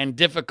and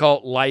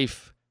difficult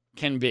life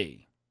can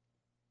be.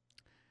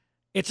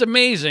 It's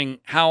amazing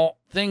how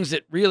things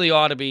that really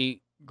ought to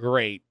be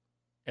great,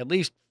 at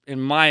least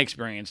in my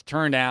experience,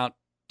 turned out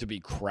to be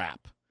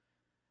crap.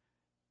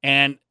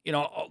 And,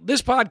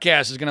 this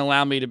podcast is going to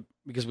allow me to,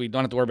 because we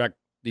don't have to worry about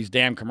these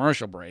damn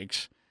commercial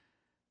breaks,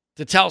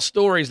 to tell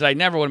stories that I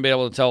never would be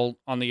able to tell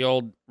on the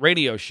old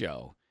radio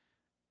show.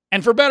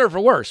 And for better or for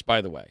worse,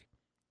 by the way.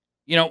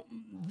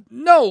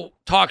 No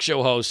talk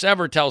show hosts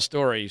ever tell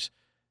stories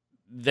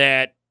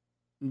that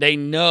they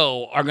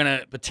know are going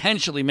to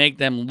potentially make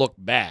them look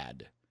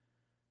bad.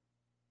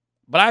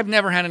 But I've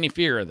never had any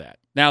fear of that.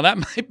 Now, that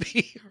might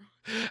be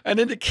an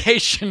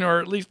indication or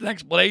at least an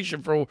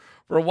explanation for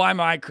why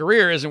my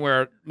career isn't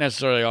where it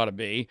necessarily ought to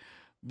be.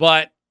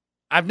 But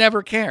I've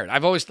never cared.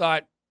 I've always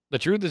thought the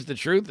truth is the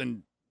truth,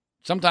 and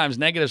sometimes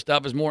negative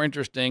stuff is more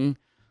interesting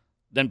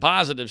than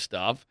positive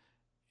stuff.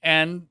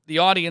 And the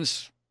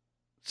audience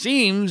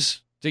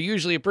seems to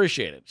usually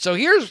appreciate it. So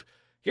here's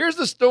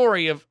the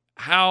story of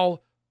how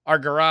our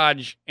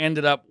garage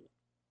ended up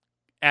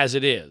as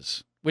it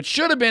is, which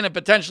should have been a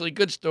potentially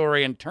good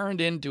story and turned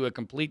into a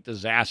complete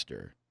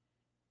disaster.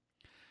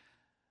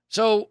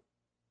 So,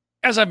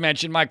 as I've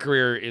mentioned, my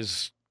career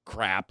is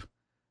crap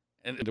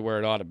and to where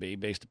it ought to be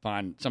based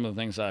upon some of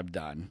the things I've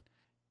done.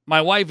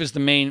 My wife is the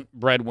main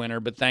breadwinner,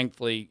 but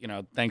thankfully,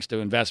 thanks to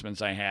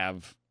investments I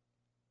have,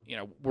 we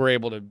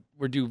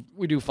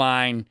do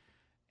fine,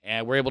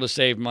 and we're able to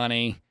save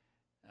money.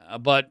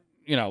 But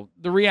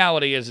the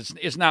reality is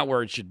it's not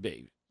where it should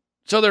be.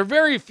 So there are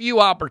very few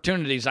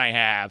opportunities I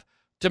have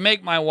to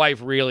make my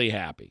wife really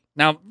happy.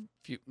 Now,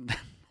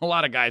 a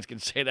lot of guys can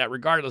say that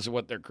regardless of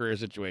what their career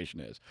situation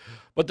is.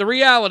 But the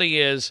reality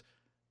is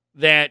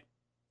that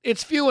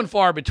it's few and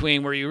far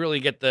between where you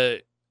really get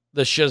the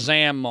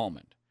Shazam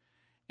moment.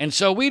 And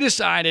so we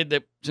decided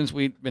that since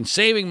we've been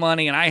saving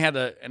money and I had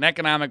an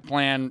economic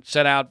plan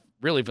set out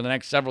really for the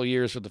next several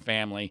years for the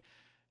family,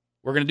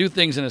 we're going to do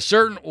things in a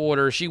certain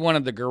order. She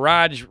wanted the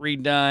garage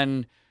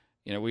redone.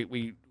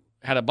 We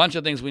had a bunch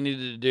of things we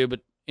needed to do,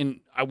 but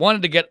I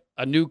wanted to get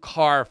a new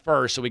car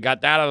first, so we got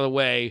that out of the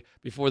way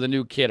before the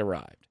new kid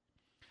arrived.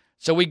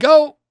 So we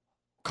go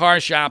car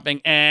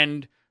shopping,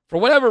 and for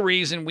whatever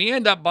reason, we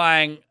end up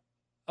buying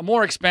a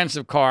more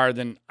expensive car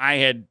than I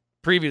had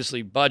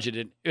previously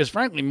budgeted. It was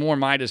frankly more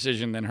my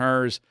decision than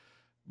hers,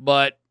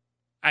 but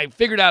I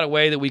figured out a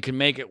way that we could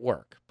make it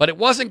work. But it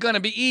wasn't going to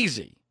be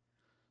easy.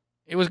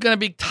 It was going to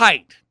be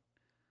tight.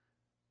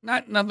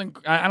 Nothing.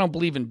 I don't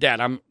believe in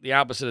debt. I'm the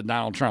opposite of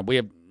Donald Trump. We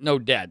have no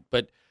debt.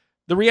 But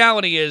the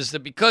reality is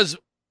that because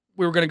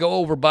we were going to go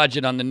over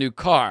budget on the new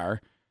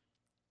car,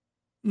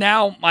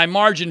 now my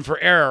margin for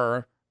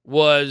error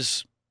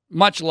was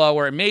much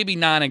lower and maybe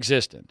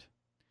non-existent.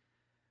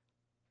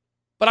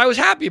 But I was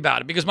happy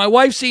about it because my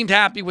wife seemed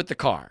happy with the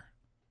car.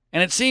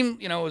 And it seemed,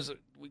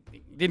 we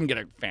didn't get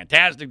a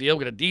fantastic deal,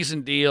 get a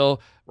decent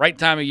deal, right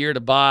time of year to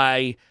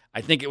buy.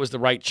 I think it was the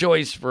right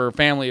choice for a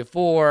family of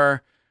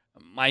 4.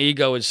 My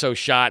ego is so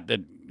shot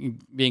that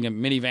being a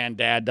minivan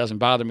dad doesn't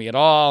bother me at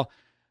all.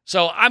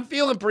 So I'm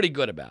feeling pretty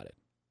good about it.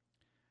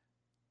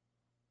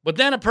 But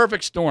then a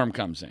perfect storm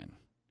comes in.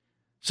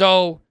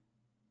 So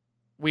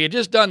we had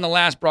just done the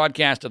last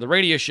broadcast of the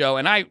radio show,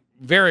 and I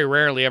very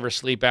rarely ever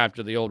sleep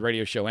after the old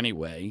radio show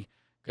anyway,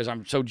 because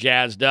I'm so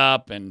jazzed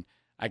up, and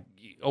I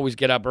always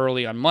get up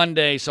early on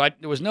Monday. So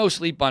there was no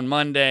sleep on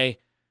Monday.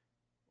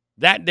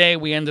 That day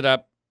we ended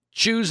up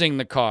choosing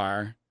the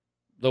car,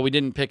 though we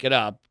didn't pick it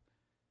up.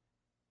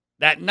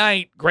 That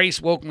night,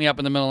 Grace woke me up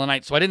in the middle of the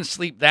night, so I didn't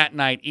sleep that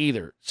night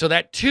either. So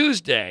that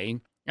Tuesday,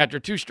 after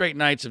 2 straight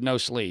nights of no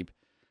sleep,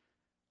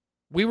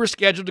 we were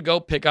scheduled to go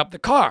pick up the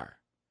car.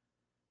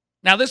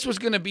 Now, this was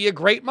going to be a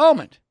great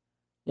moment.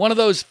 One of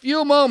those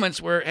few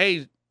moments where,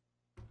 hey,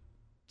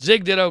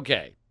 Zig did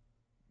okay.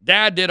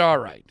 Dad did all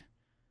right.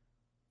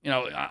 You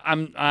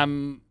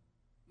know,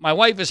 my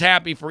wife is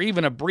happy for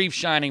even a brief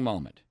shining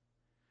moment.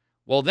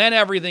 Well, then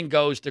everything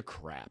goes to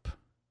crap.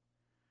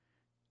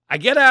 I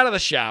get out of the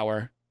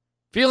shower,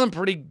 feeling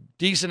pretty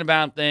decent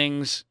about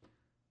things.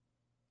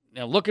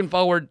 You know, looking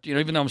forward,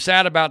 even though I'm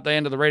sad about the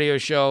end of the radio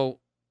show,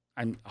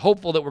 I'm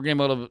hopeful that we're going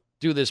to be able to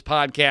do this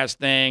podcast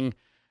thing.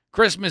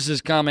 Christmas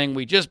is coming.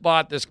 We just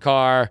bought this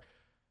car.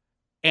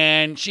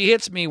 And she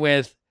hits me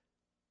with,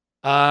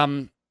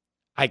 I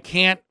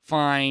can't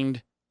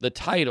find the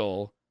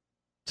title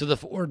to the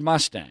Ford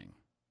Mustang.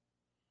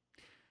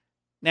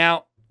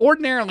 Now,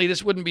 ordinarily,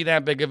 this wouldn't be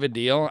that big of a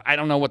deal. I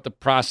don't know what the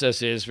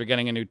process is for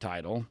getting a new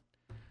title.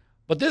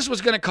 But this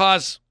was going to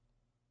cause,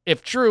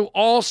 if true,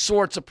 all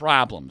sorts of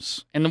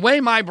problems. And the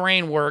way my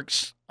brain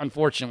works,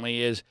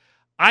 unfortunately, is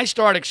I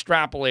start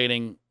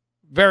extrapolating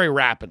very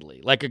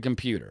rapidly, like a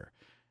computer.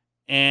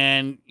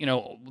 And,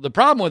 the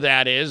problem with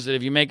that is that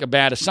if you make a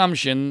bad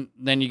assumption,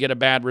 then you get a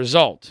bad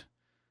result.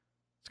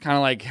 It's kind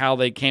of like how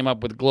they came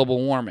up with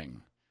global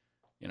warming.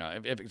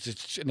 If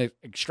it's an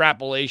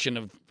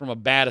extrapolation from a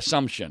bad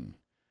assumption.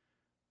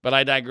 But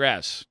I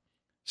digress.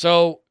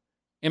 So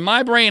in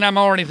my brain, I'm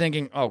already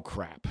thinking, oh,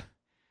 crap.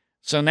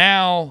 So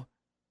now,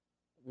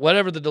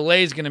 whatever the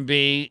delay is going to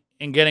be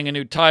in getting a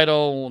new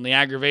title and the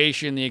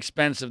aggravation, the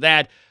expense of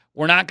that,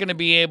 we're not going to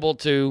be able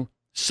to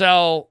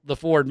sell the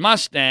Ford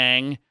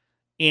Mustang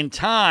in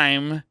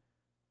time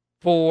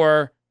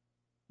for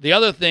the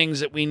other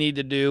things that we need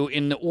to do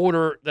in the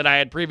order that I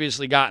had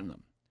previously gotten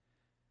them.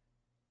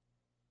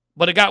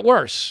 But it got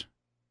worse.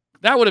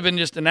 That would have been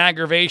just an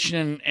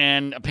aggravation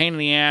and a pain in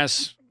the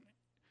ass.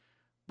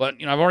 But,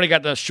 I've already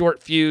got the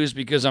short fuse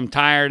because I'm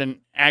tired and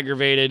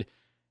aggravated.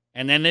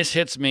 And then this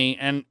hits me.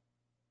 And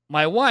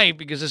my wife,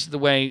 because this is the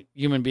way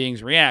human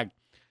beings react,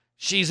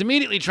 she's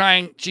immediately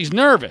she's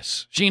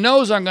nervous. She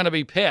knows I'm going to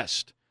be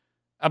pissed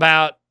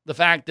about the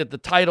fact that the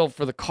title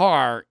for the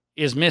car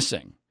is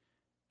missing.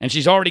 And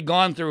she's already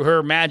gone through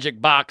her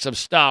magic box of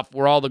stuff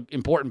where all the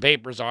important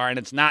papers are, and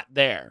it's not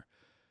there.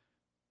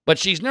 But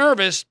she's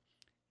nervous,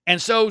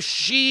 and so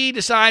she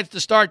decides to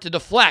start to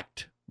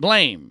deflect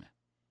blame.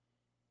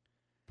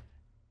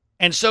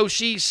 And so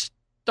she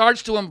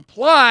starts to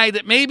imply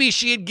that maybe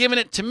she had given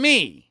it to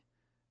me,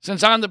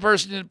 since I'm the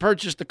person that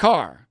purchased the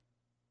car.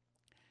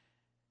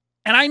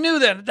 And I knew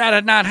that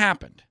had not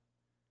happened.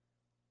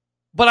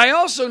 But I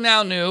also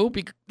now knew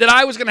that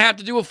I was going to have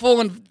to do a full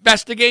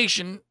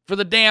investigation for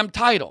the damn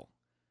title.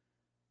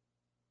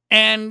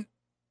 And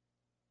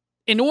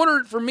in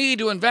order for me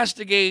to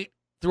investigate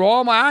through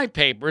all my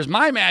papers,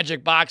 my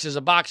magic box is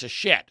a box of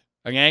shit,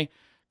 okay?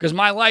 Because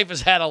my life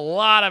has had a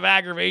lot of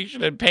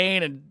aggravation and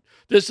pain and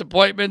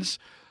disappointments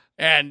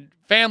and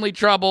family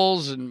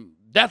troubles and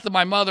death of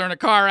my mother in a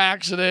car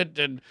accident.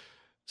 And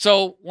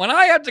so when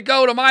I have to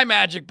go to my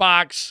magic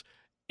box,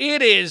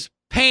 it is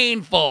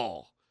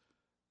painful.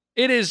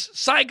 It is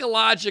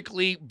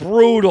psychologically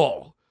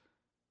brutal.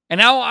 And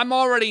now I'm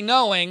already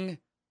knowing,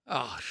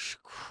 oh,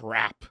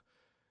 crap.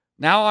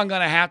 Now I'm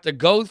going to have to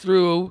go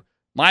through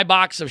my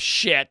box of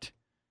shit,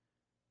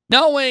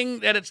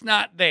 knowing that it's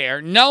not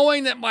there,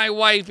 knowing that my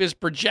wife is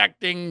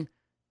projecting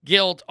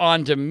guilt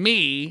onto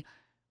me,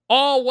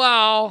 all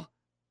while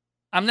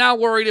I'm now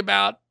worried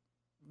about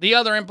the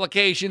other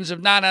implications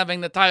of not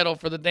having the title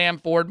for the damn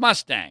Ford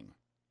Mustang.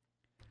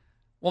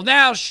 Well,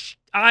 now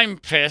I'm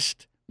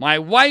pissed. My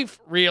wife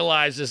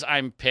realizes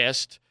I'm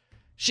pissed.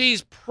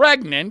 She's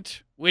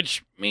pregnant,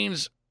 which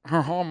means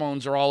her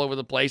hormones are all over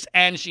the place,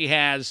 and she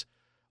has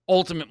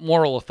ultimate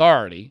moral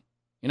authority.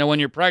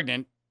 When you're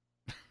pregnant,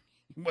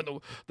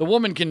 the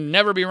woman can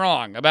never be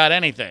wrong about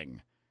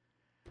anything.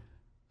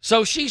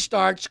 So she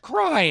starts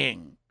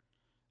crying.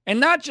 And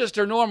not just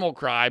her normal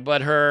cry,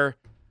 but her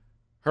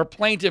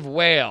plaintive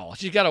wail.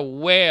 She's got a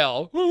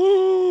wail.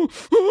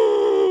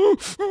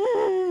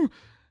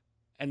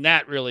 And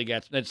that really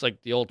it's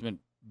like the ultimate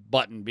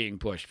button being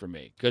pushed for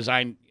me, because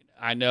I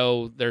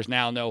know there's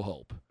now no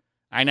hope.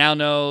 I now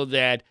know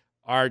that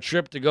our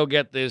trip to go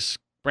get this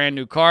brand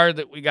new car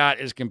that we got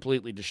is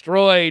completely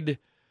destroyed.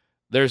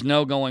 There's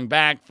no going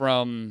back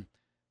from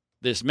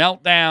this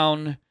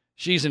meltdown.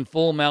 She's in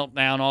full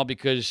meltdown, all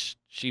because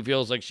she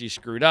feels like she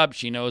screwed up.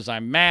 She knows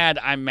I'm mad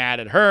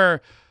at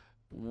her.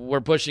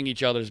 We're pushing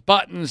each other's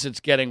buttons.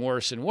 It's getting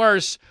worse and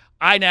worse.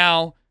 I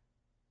now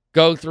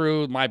go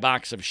through my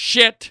box of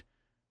shit,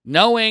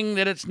 knowing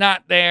that it's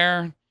not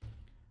there.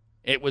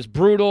 It was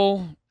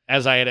brutal,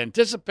 as I had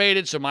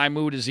anticipated, so my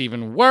mood is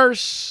even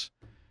worse.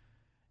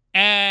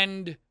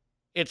 And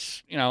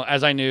it's,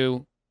 as I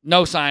knew,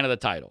 no sign of the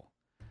title.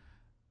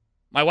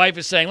 My wife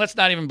is saying, let's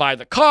not even buy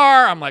the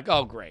car. I'm like,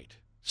 oh, great.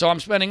 So I'm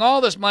spending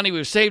all this money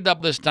we've saved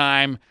up this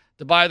time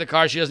to buy the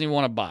car she doesn't even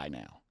want to buy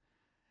now.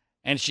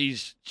 And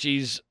she's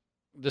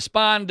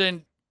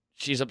despondent,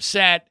 she's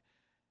upset,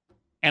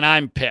 and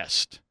I'm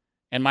pissed.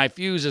 And my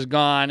fuse is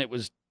gone. It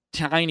was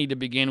tiny to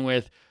begin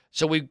with.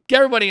 So we get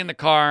everybody in the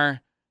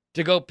car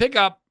to go pick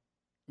up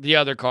the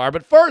other car.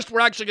 But first, we're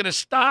actually going to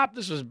stop.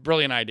 This was a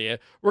brilliant idea.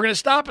 We're going to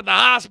stop at the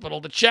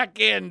hospital to check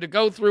in, to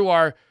go through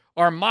our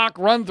mock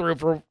run-through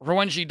for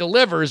when she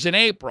delivers in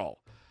April.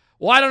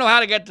 Well, I don't know how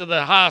to get to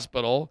the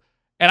hospital,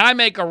 and I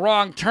make a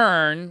wrong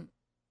turn,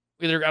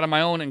 either out of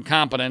my own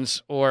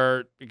incompetence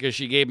or because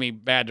she gave me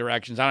bad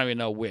directions. I don't even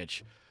know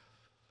which.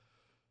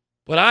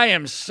 But I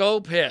am so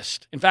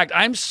pissed. In fact,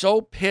 I'm so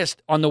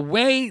pissed on the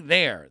way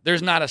there.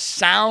 There's not a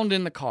sound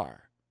in the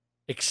car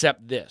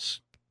except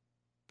this.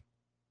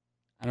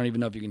 I don't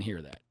even know if you can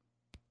hear that.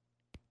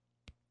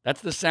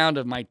 That's the sound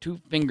of my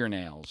 2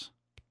 fingernails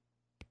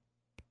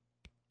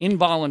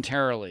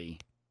involuntarily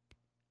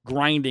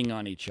grinding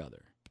on each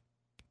other.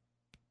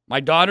 My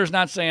daughter's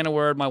not saying a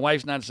word. My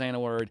wife's not saying a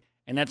word.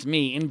 And that's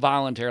me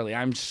involuntarily.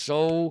 I'm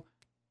so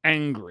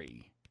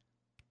angry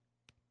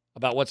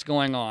about what's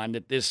going on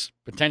that this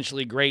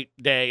potentially great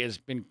day has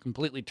been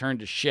completely turned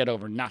to shit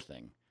over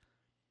nothing.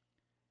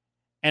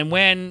 And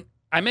when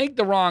I make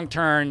the wrong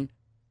turn,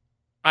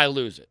 I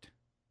lose it.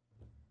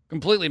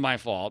 Completely my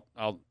fault.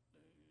 I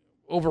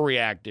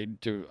overreacted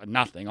to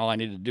nothing. All I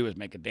needed to do was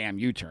make a damn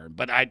U-turn.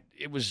 But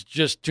it was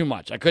just too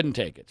much. I couldn't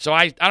take it. So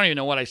I don't even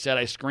know what I said.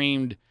 I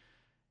screamed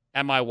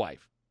at my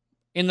wife.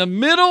 In the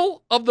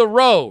middle of the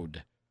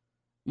road,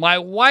 my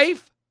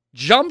wife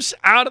jumps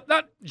out,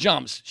 not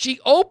jumps, she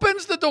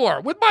opens the door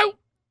with my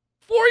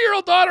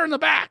 4-year-old daughter in the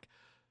back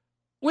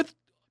with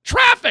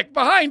traffic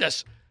behind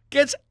us,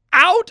 gets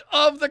out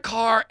of the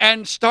car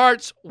and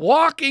starts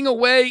walking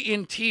away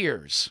in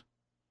tears.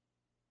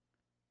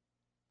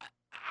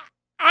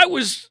 I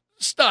was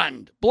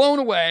stunned, blown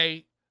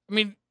away. I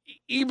mean,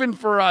 even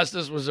for us,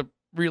 this was a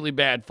really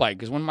bad fight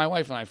because when my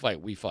wife and I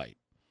fight, we fight.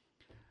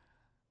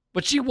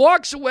 But she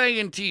walks away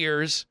in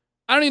tears.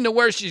 I don't even know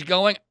where she's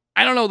going.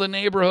 I don't know the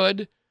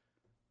neighborhood.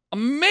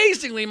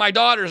 Amazingly, my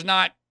daughter's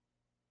not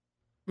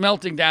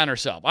melting down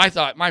herself. I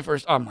thought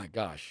oh my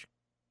gosh,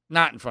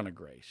 not in front of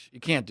Grace. You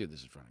can't do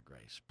this in front of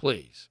Grace,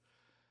 please.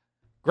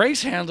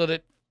 Grace handled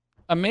it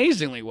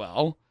amazingly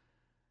well.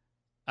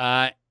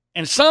 And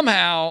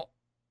somehow,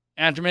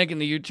 after making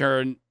the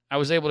U-turn, I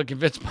was able to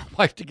convince my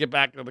wife to get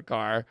back to the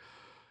car.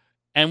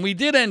 And we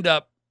did end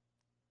up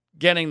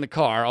getting the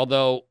car,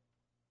 although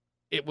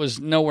it was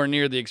nowhere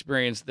near the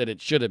experience that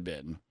it should have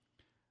been.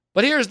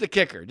 But here's the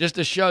kicker, just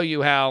to show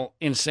you how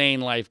insane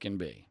life can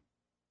be.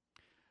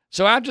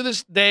 So after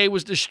this day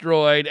was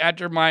destroyed,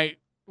 after my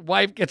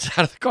wife gets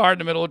out of the car in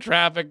the middle of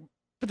traffic,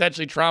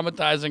 potentially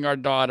traumatizing our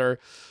daughter,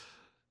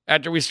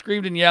 after we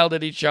screamed and yelled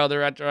at each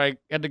other, after I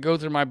had to go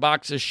through my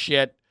box of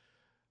shit,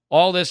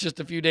 all this just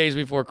a few days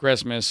before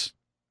Christmas,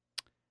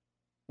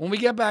 when we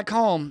get back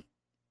home,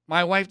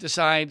 my wife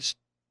decides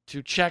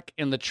to check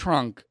in the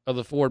trunk of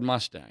the Ford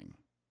Mustang.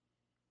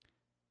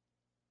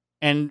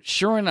 And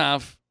sure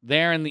enough,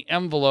 there in the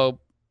envelope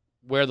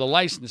where the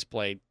license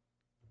plate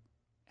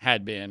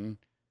had been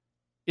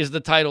is the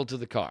title to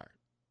the car.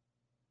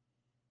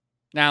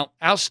 Now,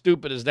 how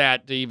stupid is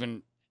that to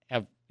even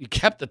have you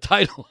kept the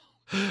title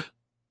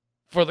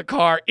for the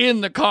car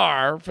in the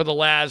car for the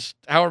last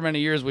however many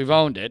years we've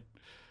owned it,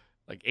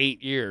 like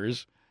 8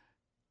 years,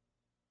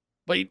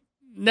 but you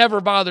never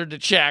bothered to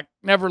check,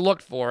 never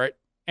looked for it,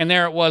 and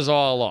there it was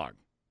all along.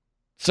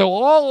 So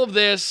all of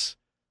this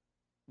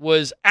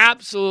was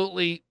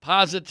absolutely,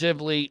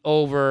 positively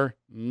over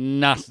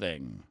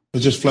nothing.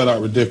 It's just flat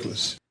out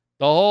ridiculous.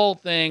 The whole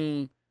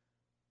thing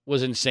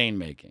was insane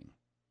making.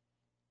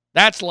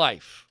 That's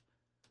life.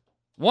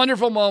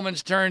 Wonderful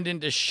moments turned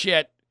into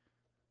shit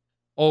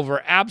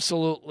over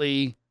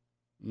absolutely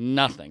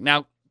nothing.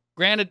 Now,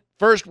 granted,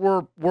 first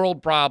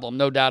world problem,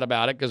 no doubt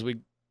about it, because we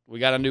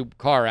got a new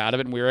car out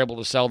of it and we were able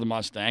to sell the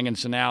Mustang, and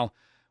so now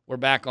we're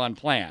back on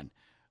plan.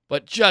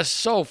 But just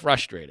so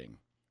frustrating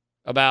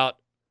about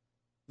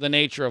the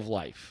nature of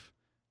life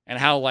and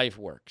how life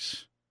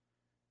works.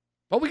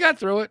 But we got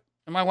through it.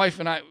 And my wife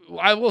and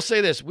I will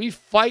say this, we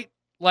fight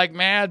like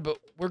mad, but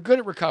we're good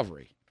at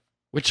recovery,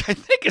 which I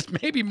think is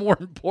maybe more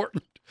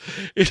important.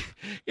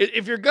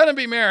 If you're going to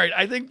be married,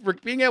 I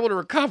think being able to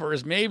recover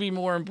is maybe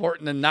more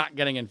important than not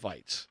getting in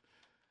fights.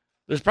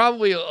 There's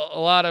probably a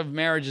lot of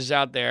marriages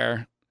out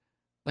there,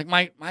 like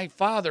my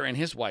father and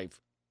his wife,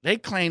 they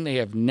claim they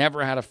have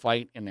never had a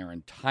fight in their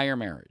entire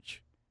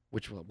marriage.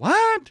 Which,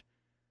 what?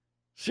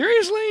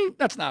 Seriously?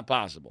 That's not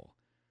possible.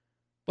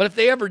 But if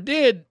they ever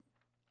did,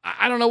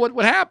 I don't know what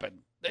would happen.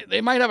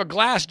 They might have a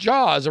glass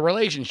jaw as a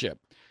relationship.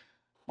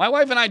 My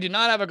wife and I do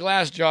not have a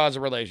glass jaw as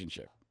a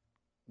relationship.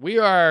 We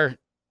are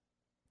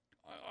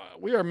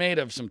made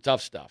of some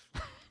tough stuff,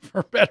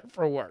 for better,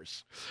 for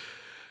worse.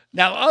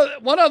 Now,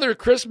 one other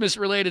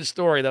Christmas-related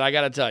story that I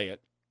got to tell you,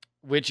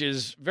 which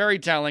is very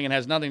telling and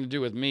has nothing to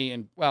do with me.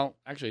 And, well,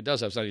 actually, it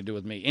does have something to do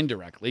with me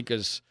indirectly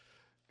because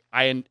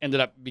I ended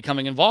up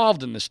becoming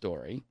involved in the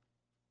story.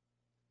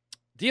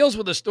 Deals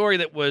with a story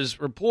that was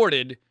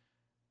reported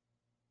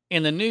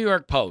in the New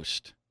York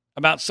Post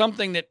about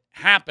something that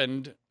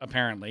happened,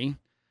 apparently,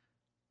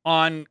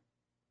 on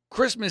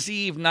Christmas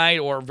Eve night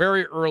or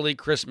very early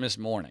Christmas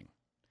morning.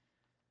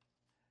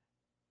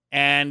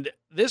 And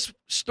this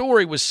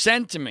story was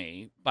sent to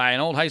me by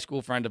an old high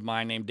school friend of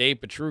mine named Dave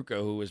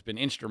Petrucco, who has been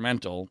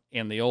instrumental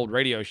in the old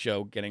radio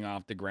show getting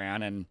off the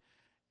ground and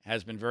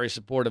has been very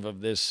supportive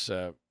of this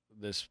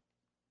this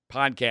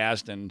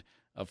podcast and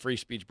of free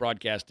speech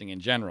broadcasting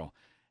in general.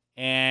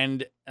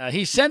 And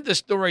he sent this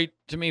story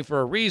to me for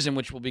a reason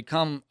which will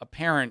become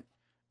apparent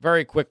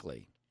very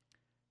quickly.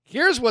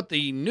 Here's what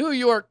the New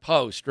York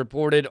Post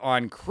reported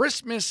on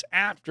Christmas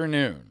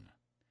afternoon.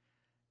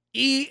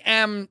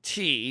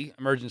 EMT,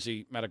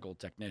 emergency medical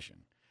technician.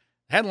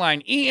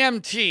 Headline,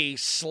 EMT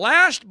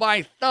slashed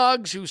by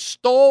thugs who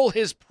stole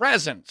his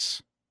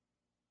presents.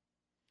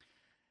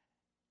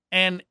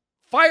 And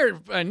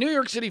New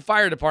York City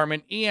Fire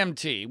Department,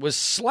 EMT, was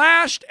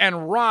slashed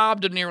and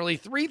robbed of nearly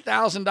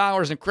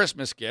 $3,000 in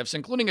Christmas gifts,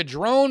 including a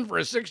drone for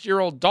a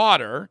 6-year-old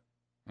daughter,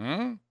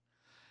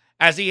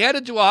 as he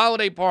headed to a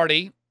holiday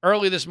party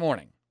early this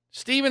morning.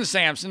 Stephen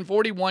Sampson,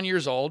 41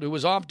 years old, who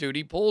was off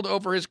duty, pulled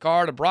over his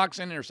car at a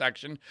Broxton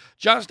intersection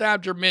just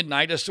after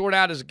midnight to sort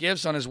out his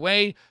gifts on his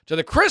way to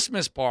the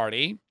Christmas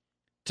party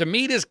to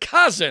meet his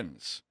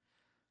cousins.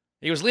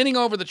 He was leaning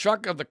over the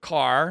truck of the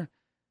car,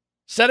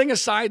 setting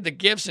aside the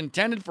gifts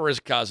intended for his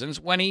cousins,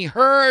 when he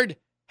heard,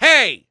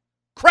 "Hey,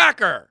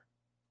 cracker!"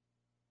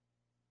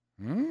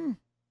 The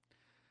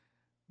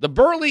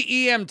burly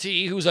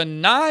EMT, who's a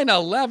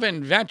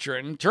 9/11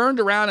 veteran, turned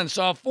around and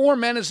saw 4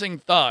 menacing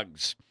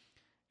thugs.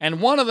 And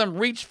one of them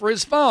reached for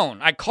his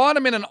phone. I caught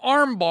him in an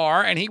arm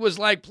bar, and he was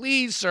like,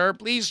 please, sir,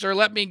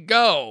 let me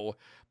go.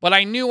 But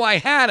I knew I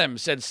had him,"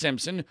 said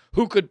Simpson,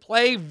 who could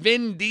play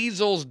Vin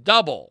Diesel's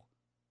double.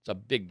 It's a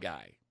big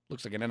guy.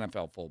 Looks like an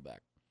NFL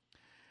fullback.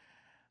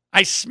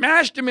 "I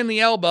smashed him in the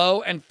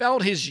elbow and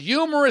felt his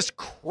humerus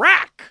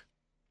crack.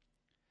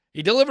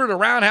 He delivered a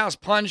roundhouse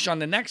punch on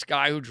the next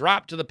guy who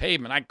dropped to the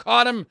pavement. I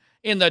caught him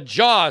in the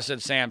jaw,"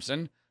 said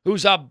Sampson,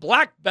 who's a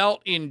black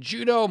belt in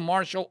judo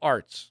martial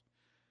arts.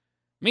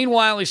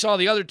 Meanwhile, he saw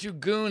the other 2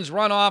 goons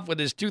run off with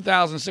his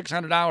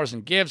 $2,600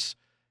 in gifts.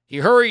 He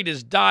hurried into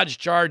his Dodge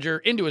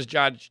Charger,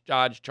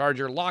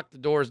 locked the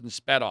doors, and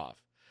sped off.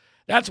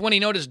 That's when he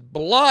noticed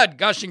blood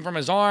gushing from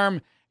his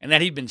arm and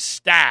that he'd been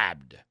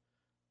stabbed.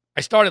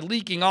 "I started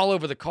leaking all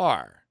over the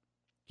car."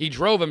 He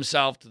drove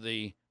himself to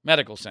the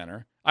medical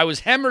center. "I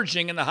was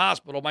hemorrhaging in the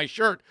hospital. My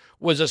shirt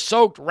was a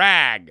soaked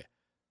rag."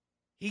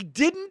 He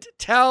didn't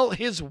tell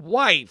his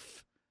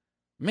wife,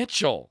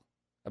 Mitchell,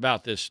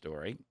 about this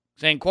story,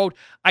 saying, quote,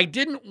 "I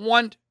didn't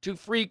want to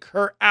freak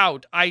her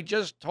out. I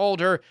just told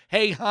her,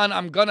 hey, hon,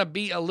 I'm going to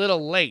be a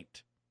little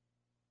late."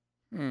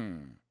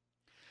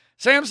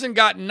 Sampson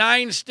got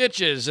 9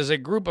 stitches as a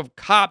group of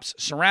cops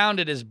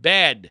surrounded his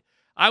bed.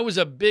 "I was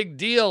a big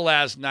deal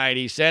last night,"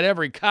 he said.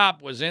 "Every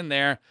cop was in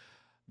there.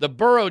 The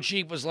borough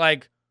chief was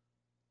like,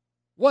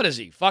 what is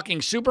he,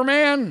 fucking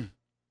Superman?"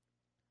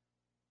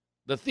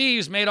 The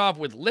thieves made off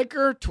with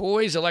liquor,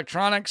 toys,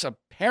 electronics, a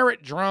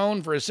parrot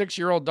drone for his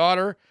 6-year-old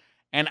daughter,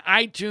 and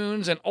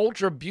iTunes and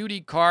Ultra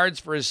Beauty cards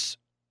for his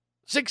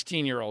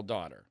 16-year-old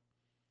daughter.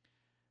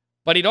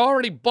 But he'd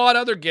already bought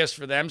other gifts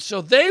for them,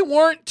 so they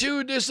weren't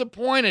too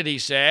disappointed, he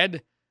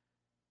said.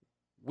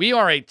 "We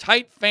are a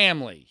tight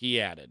family," he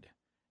added.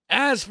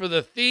 As for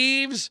the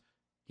thieves,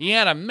 he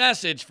had a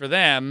message for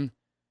them.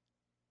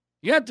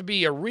 You have to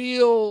be a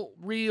real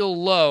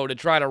low to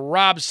try to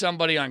rob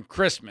somebody on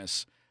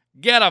Christmas.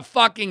 Get a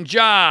fucking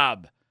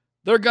job.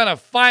 They're gonna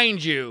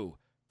find you.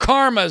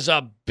 Karma's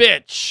a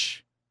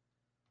bitch.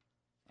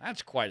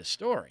 That's quite a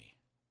story.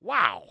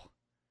 Wow.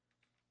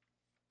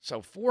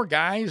 So 4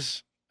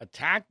 guys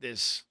attacked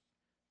this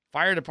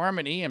fire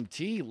department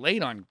EMT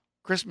late on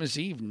Christmas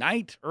Eve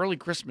night, early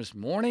Christmas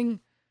morning,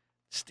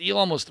 steal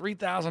almost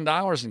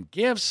 $3,000 in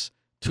gifts.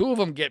 2 of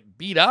them get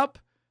beat up.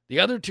 The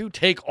other 2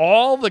 take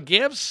all the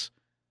gifts.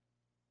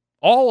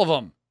 All of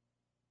them.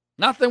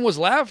 Nothing was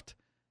left.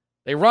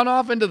 They run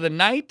off into the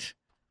night.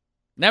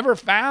 Never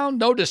found.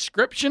 No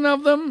description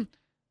of them.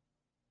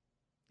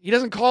 He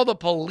doesn't call the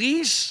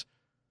police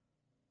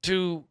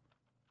to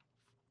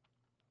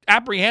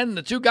apprehend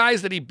the 2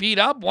 guys that he beat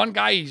up. One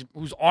guy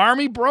whose arm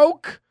he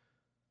broke.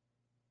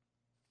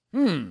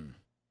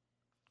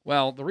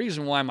 Well, the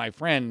reason why my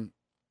friend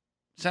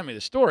sent me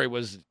the story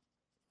was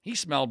he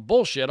smelled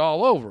bullshit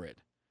all over it.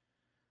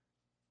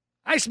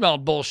 I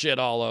smelled bullshit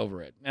all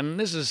over it. And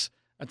this is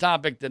a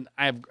topic that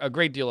I have a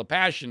great deal of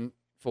passion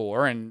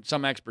for and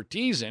some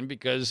expertise in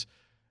because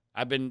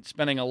I've been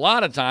spending a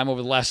lot of time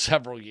over the last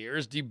several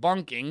years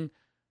debunking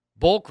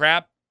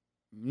bullcrap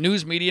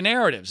news media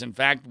narratives. In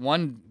fact,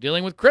 one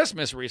dealing with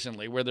Christmas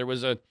recently where there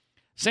was a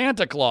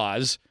Santa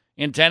Claus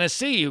in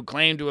Tennessee who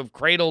claimed to have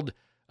cradled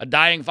a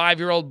dying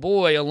 5-year-old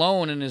boy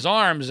alone in his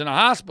arms in a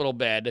hospital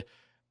bed.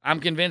 I'm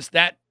convinced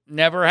that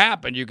never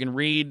happened. You can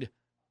read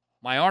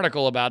my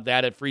article about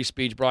that at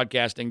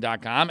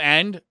freespeechbroadcasting.com.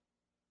 And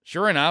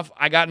sure enough,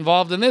 I got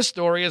involved in this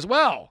story as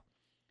well.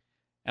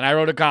 And I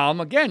wrote a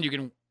column, again, you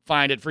can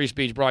find at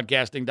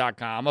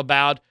freespeechbroadcasting.com,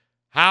 about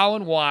how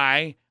and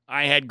why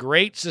I had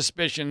great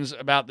suspicions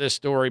about this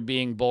story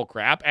being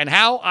bullcrap and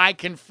how I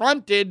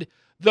confronted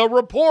the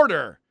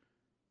reporter,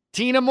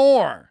 Tina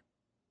Moore.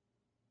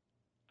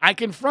 I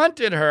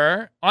confronted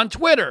her on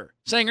Twitter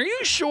saying, are you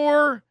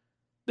sure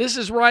this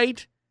is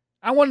right?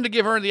 I wanted to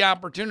give her the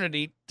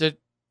opportunity to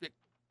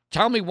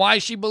tell me why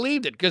she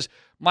believed it, because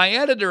my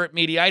editor at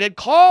Mediaite had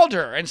called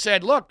her and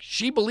said, look,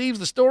 she believes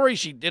the story.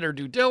 She did her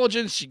due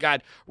diligence. She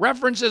got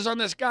references on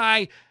this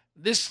guy.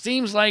 This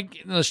seems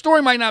like, the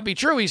story might not be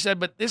true, he said,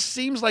 but this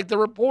seems like the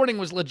reporting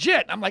was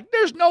legit. I'm like,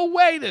 there's no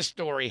way this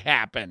story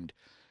happened.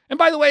 And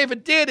by the way, if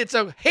it did, it's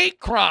a hate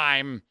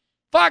crime.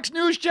 Fox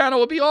News Channel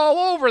would be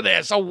all over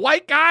this. A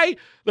white guy,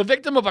 the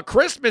victim of a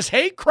Christmas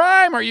hate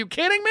crime? Are you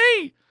kidding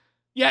me?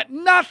 Yet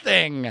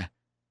nothing.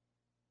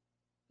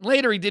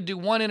 Later, he did do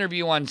one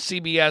interview on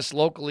CBS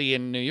locally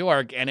in New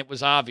York, and it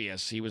was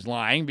obvious he was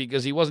lying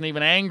because he wasn't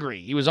even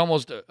angry. He was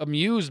almost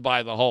amused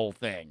by the whole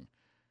thing.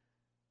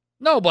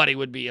 Nobody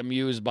would be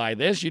amused by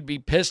this. You'd be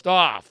pissed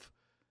off.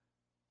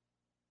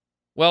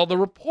 Well, the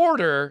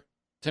reporter,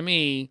 to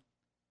me,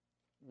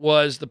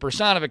 was the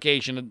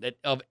personification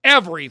of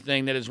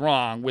everything that is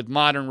wrong with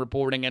modern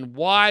reporting and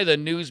why the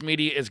news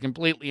media is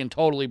completely and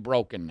totally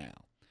broken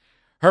now.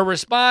 Her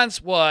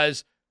response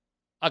was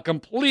a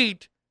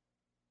complete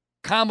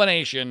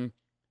combination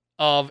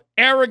of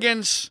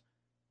arrogance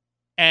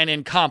and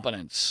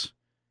incompetence.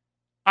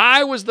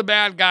 I was the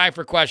bad guy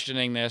for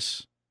questioning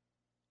this.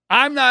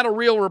 I'm not a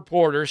real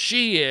reporter.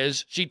 She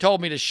is. She told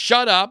me to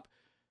shut up.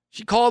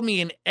 She called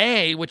me an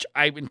A, which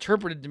I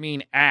interpreted to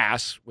mean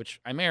ass, which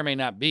I may or may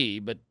not be,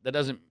 but that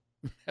doesn't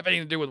have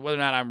anything to do with whether or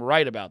not I'm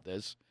right about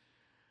this.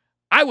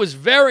 I was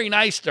very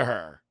nice to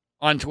her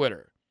on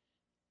Twitter.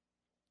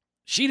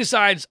 She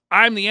decides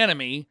I'm the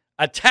enemy,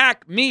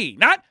 attack me,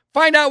 not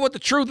find out what the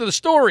truth of the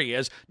story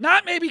is,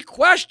 not maybe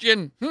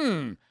question,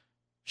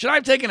 should I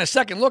have taken a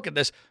second look at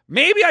this?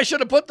 Maybe I should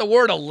have put the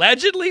word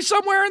allegedly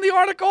somewhere in the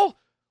article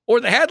or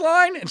the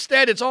headline.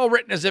 Instead, it's all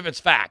written as if it's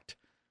fact.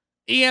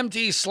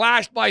 EMT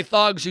slashed by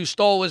thugs who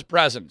stole his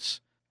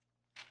presents.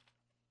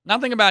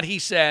 Nothing about he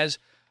says.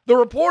 The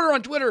reporter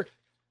on Twitter,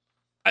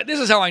 this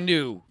is how I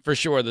knew for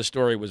sure the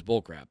story was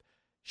bullcrap.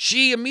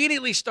 She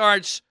immediately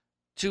starts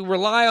to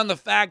rely on the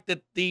fact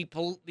that the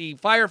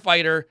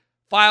firefighter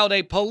filed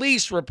a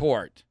police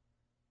report.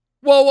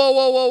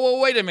 Whoa,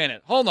 wait a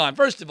minute. Hold on.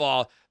 First of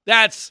all,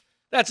 that's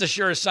a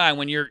sure sign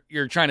when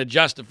you're trying to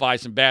justify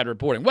some bad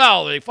reporting.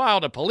 Well, they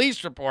filed a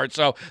police report,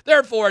 so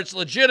therefore it's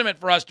legitimate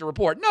for us to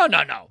report. No.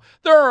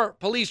 There are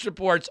police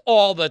reports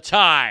all the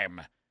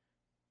time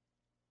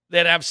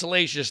that have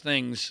salacious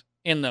things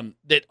in them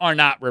that are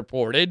not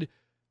reported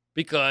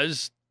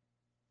because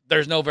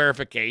there's no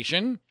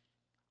verification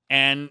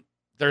and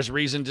there's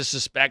reason to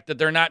suspect that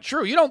they're not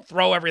true. You don't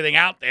throw everything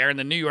out there in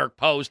the New York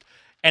Post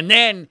and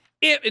then,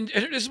 and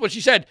this is what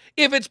she said,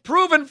 if it's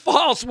proven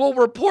false, we'll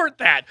report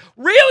that.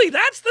 Really?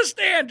 That's the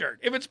standard.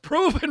 If it's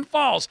proven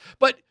false.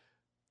 But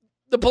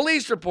the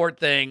police report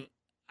thing,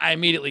 I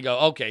immediately go,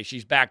 okay,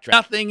 she's backtracking.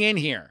 Nothing in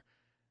here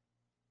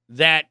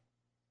that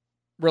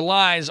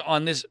relies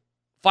on this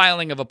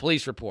filing of a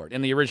police report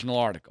in the original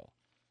article.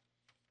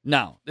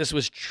 No, this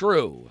was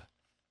true.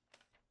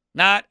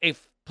 Not a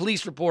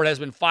police report has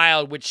been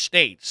filed which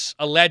states,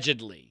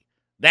 allegedly,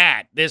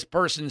 that this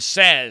person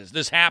says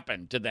this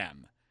happened to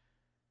them.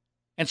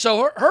 And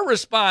so her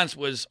response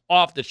was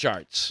off the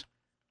charts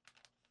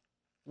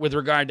with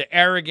regard to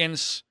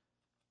arrogance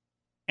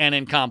and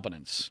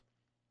incompetence.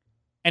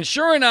 And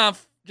sure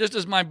enough, just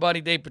as my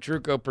buddy Dave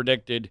Petrucco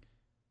predicted,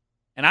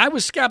 and I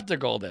was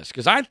skeptical of this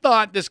because I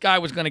thought this guy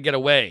was going to get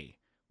away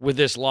with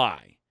this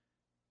lie.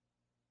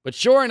 But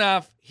sure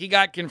enough, he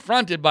got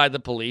confronted by the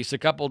police a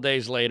couple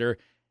days later.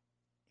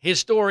 His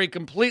story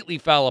completely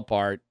fell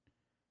apart.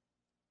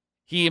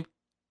 He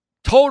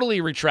totally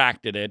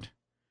retracted it.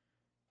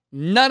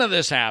 None of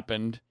this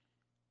happened.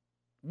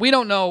 We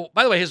don't know.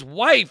 By the way, his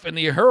wife in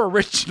her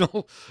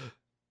original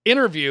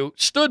interview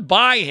stood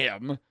by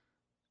him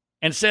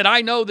and said,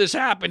 I know this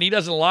happened. He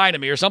doesn't lie to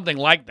me or something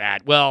like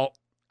that. Well,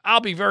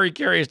 I'll be very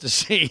curious to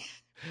see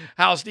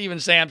how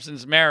Stephen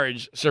Sampson's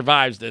marriage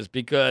survives this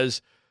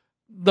because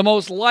the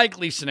most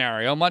likely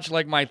scenario, much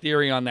like my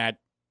theory on that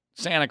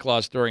Santa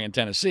Claus story in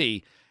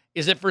Tennessee,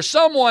 is that for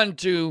someone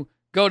to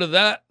go to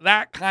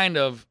that kind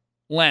of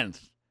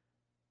length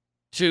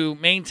to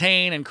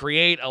maintain and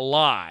create a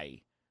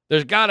lie,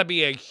 there's got to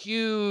be a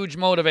huge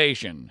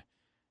motivation.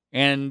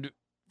 And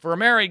for a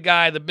married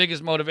guy, the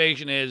biggest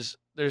motivation is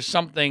there's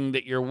something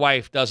that your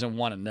wife doesn't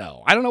want to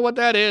know. I don't know what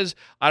that is.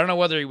 I don't know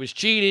whether he was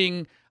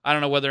cheating. I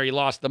don't know whether he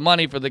lost the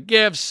money for the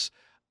gifts.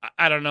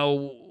 I don't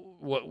know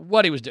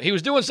what he was doing. He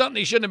was doing something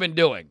he shouldn't have been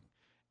doing.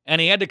 And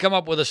he had to come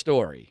up with a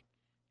story.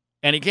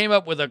 And he came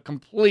up with a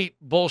complete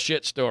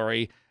bullshit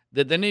story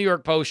that the New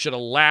York Post should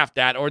have laughed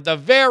at, or at the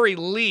very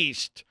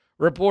least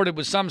reported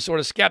with some sort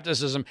of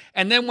skepticism.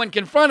 And then when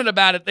confronted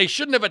about it, they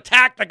shouldn't have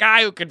attacked the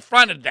guy who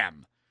confronted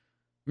them.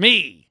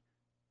 Me.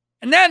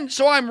 And then,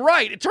 so I'm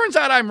right. It turns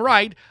out I'm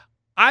right.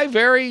 I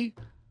very,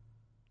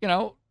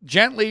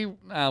 gently,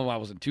 well, I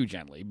wasn't too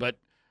gently, but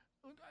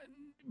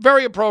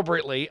very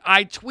appropriately,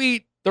 I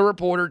tweet the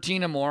reporter,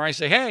 Tina Moore. I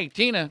say, hey,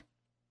 Tina,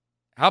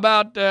 how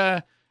about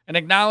an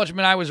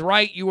acknowledgement I was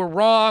right, you were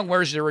wrong?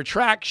 Where's the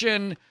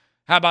retraction?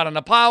 How about an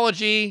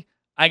apology?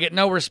 I get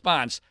no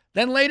response.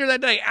 Then later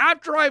that day,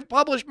 after I've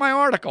published my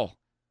article,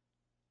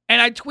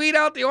 and I tweet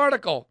out the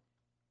article,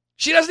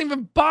 she doesn't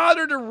even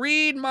bother to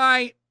read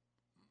my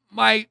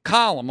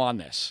column on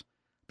this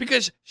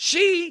because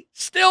she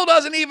still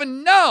doesn't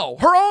even know.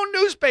 Her own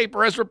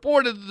newspaper has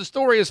reported that the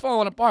story has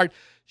fallen apart.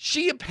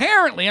 She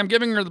apparently, I'm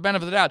giving her the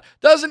benefit of the doubt,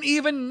 doesn't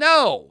even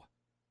know,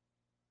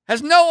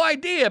 has no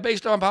idea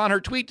based upon her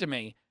tweet to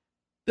me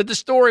that the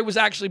story was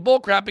actually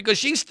bullcrap because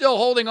she's still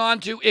holding on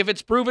to, if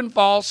it's proven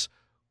false,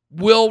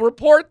 we'll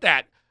report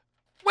that.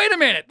 Wait a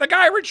minute. The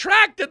guy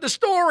retracted the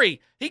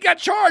story. He got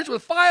charged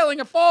with filing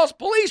a false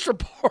police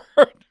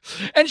report,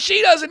 and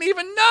she doesn't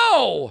even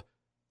know.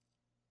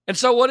 And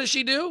so what does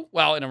she do?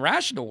 Well, in a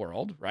rational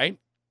world, right,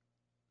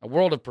 a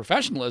world of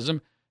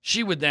professionalism,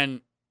 she would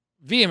then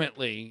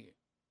vehemently,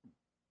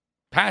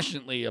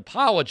 passionately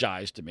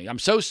apologize to me. I'm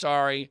so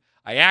sorry.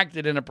 I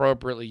acted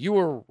inappropriately. You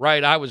were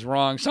right. I was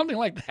wrong. Something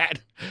like that,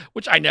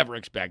 which I never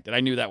expected. I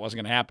knew that wasn't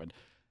going to happen.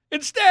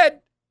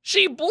 Instead,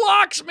 she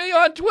blocks me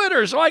on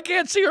Twitter, so I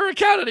can't see her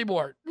account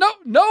anymore.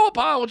 No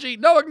apology,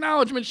 no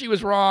acknowledgement she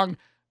was wrong,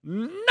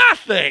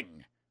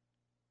 nothing.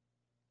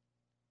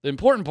 The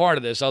important part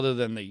of this, other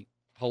than the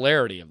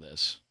hilarity of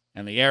this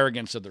and the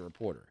arrogance of the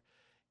reporter,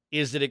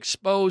 is that it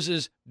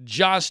exposes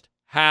just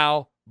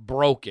how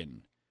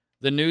broken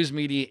the news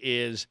media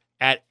is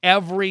at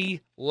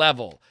every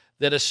level.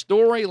 That a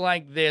story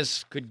like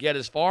this could get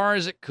as far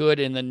as it could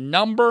in the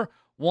number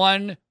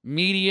one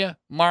media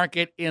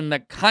market in the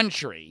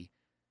country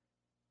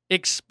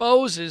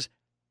exposes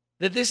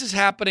that this is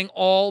happening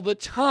all the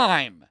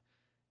time.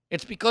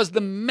 It's because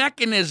the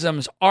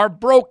mechanisms are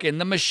broken.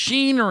 The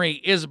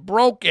machinery is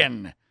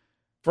broken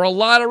for a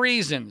lot of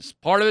reasons.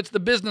 Part of it's the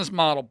business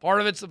model.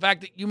 Part of it's the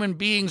fact that human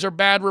beings are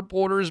bad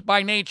reporters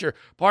by nature.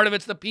 Part of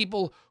it's the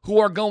people who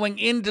are going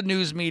into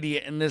news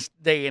media in this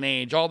day and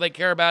age. All they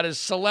care about is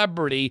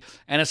celebrity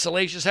and a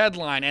salacious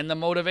headline and the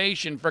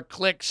motivation for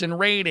clicks and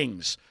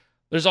ratings.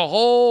 There's a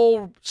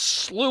whole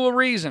slew of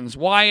reasons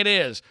why it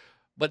is.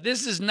 But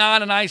this is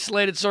not an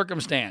isolated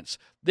circumstance.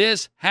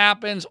 This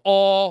happens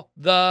all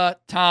the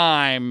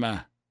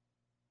time.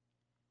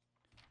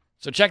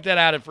 So check that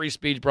out at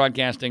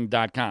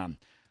freespeechbroadcasting.com.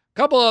 A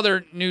couple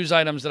other news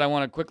items that I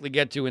want to quickly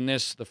get to in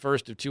this, the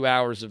first of 2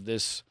 hours of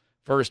this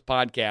first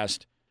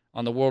podcast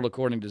on The World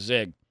According to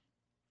Zig.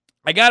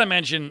 I got to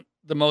mention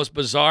the most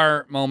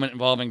bizarre moment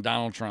involving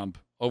Donald Trump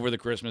over the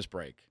Christmas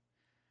break.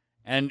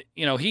 And,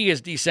 he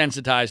has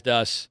desensitized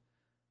us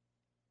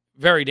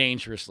very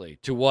dangerously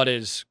to what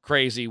is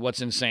crazy,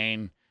 what's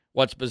insane,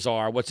 what's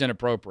bizarre, what's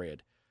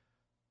inappropriate.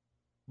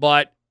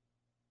 But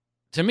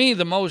to me,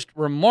 the most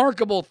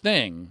remarkable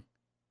thing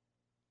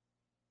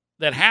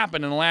that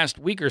happened in the last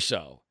week or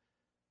so,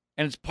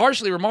 and it's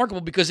partially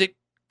remarkable because it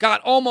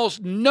got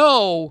almost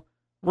no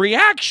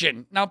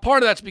reaction. Now,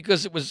 part of that's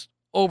because it was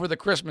over the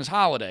Christmas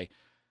holiday.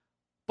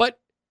 But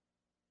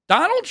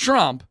Donald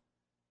Trump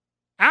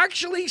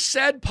actually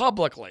said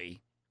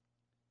publicly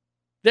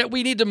that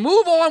we need to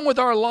move on with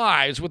our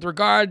lives with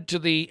regard to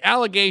the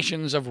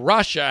allegations of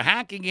Russia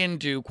hacking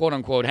into, quote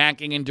unquote,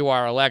 hacking into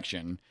our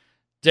election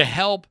to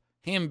help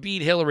him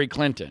beat Hillary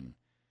Clinton.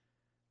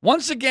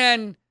 Once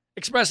again,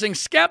 expressing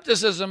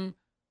skepticism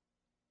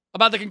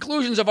about the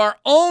conclusions of our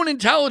own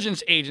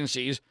intelligence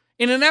agencies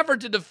in an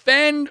effort to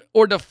defend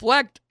or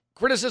deflect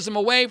criticism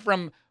away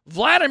from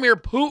Vladimir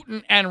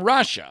Putin and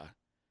Russia.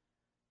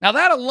 Now,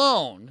 that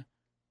alone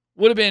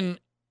would have been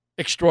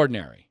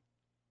extraordinary,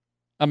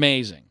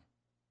 amazing.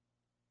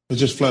 It's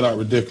just flat out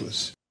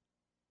ridiculous.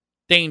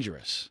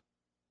 Dangerous.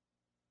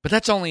 But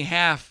that's only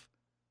half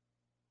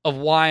of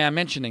why I'm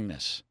mentioning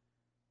this.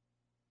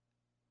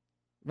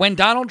 When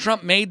Donald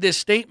Trump made this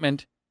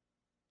statement,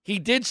 he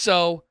did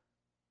so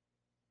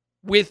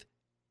with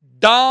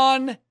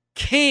Don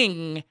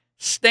King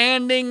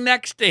standing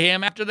next to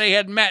him after they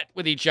had met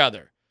with each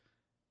other.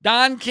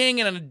 Don King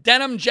in a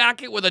denim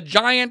jacket with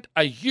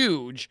a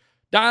huge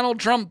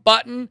Donald Trump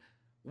button,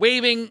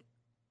 waving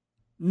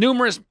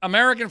numerous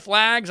American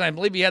flags. I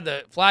believe he had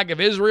the flag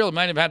of Israel. He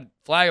might have had a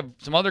flag of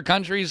some other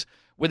countries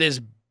with his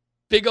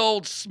big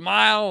old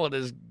smile and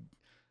his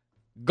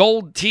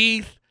gold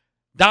teeth.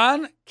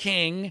 Don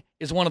King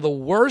is one of the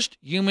worst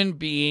human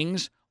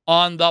beings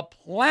on the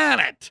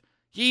planet.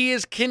 He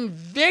is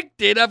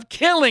convicted of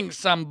killing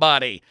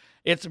somebody.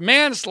 It's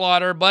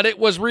manslaughter, but it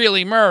was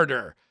really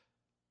murder.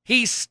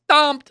 He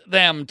stomped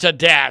them to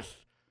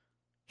death.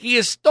 He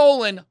has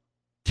stolen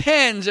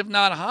tens, if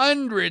not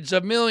hundreds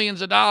of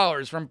millions of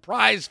dollars from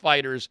prize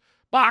fighters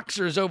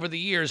boxers over the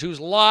years whose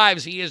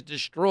lives he has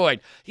destroyed.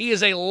 He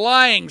is a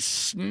lying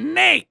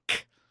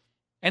snake.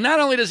 And not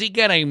only does he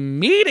get a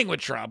meeting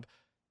with Trump,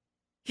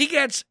 he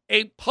gets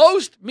a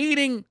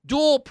post-meeting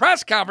dual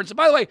press conference. And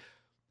by the way,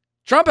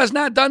 Trump has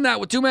not done that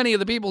with too many of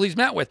the people he's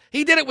met with.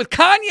 He did it with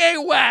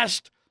Kanye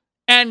West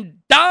and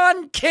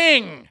Don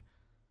King.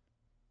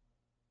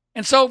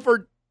 And so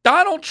for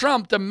Donald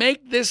Trump to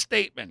make this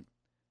statement,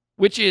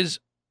 which is,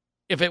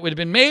 if it would have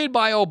been made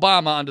by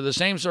Obama under the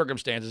same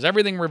circumstances,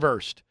 everything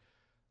reversed,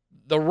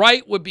 the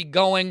right would be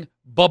going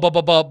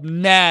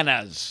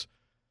bananas.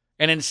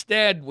 And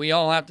instead, we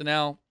all have to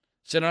now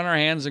sit on our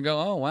hands and go,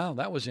 oh, wow,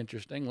 that was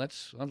interesting.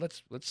 Let's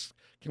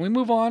can we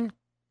move on,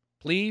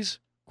 please,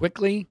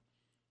 quickly?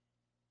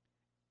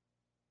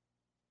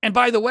 And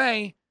by the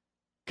way,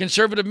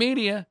 conservative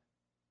media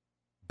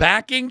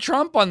backing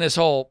Trump on this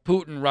whole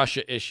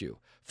Putin-Russia issue.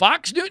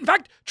 Fox News, in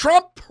fact,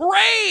 Trump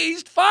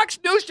praised Fox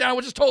News Channel,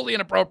 which is totally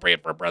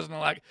inappropriate for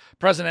a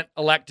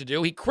president-elect to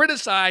do. He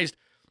criticized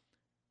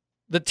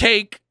the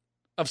take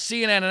of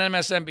CNN and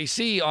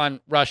MSNBC on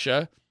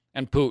Russia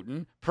and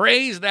Putin,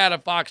 praised that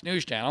of Fox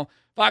News Channel.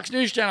 Fox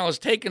News Channel has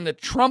taken the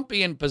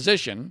Trumpian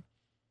position.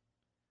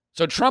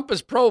 So Trump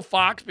is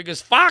pro-Fox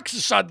because Fox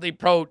is suddenly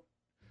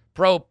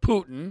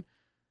pro-Putin.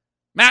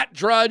 Matt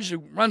Drudge,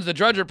 who runs the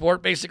Drudge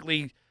Report,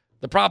 basically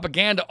the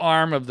propaganda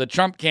arm of the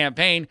Trump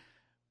campaign,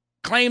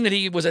 claimed that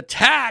he was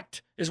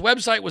attacked, his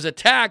website was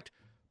attacked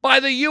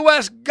by the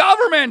U.S.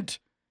 government.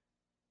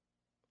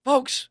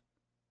 Folks,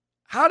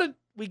 how did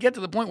we get to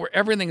the point where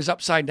everything is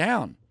upside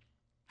down?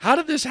 How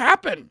did this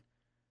happen?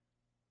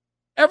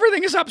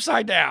 Everything is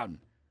upside down.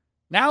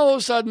 Now, all of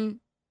a sudden,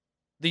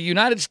 the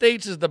United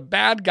States is the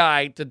bad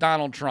guy to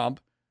Donald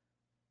Trump.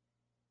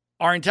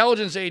 Our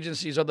intelligence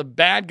agencies are the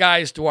bad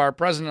guys to our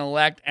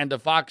president-elect and to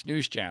Fox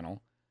News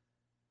Channel.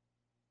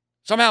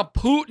 Somehow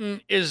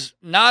Putin is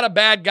not a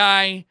bad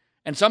guy,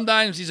 and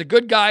sometimes he's a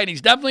good guy, and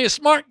he's definitely a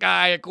smart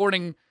guy,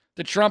 according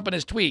to Trump and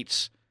his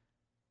tweets.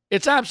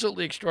 It's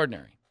absolutely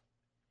extraordinary.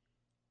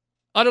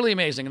 Utterly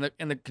amazing.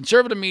 And the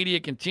conservative media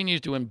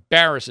continues to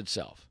embarrass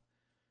itself.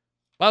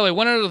 By the way,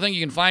 one other thing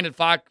you can find at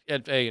Fox,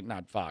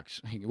 not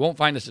Fox. You won't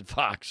find this at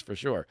Fox for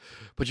sure,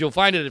 but you'll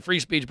find it at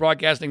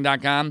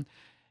freespeechbroadcasting.com,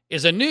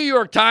 is a New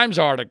York Times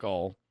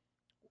article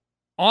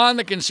on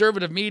the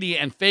conservative media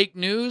and fake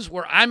news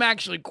where I'm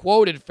actually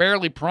quoted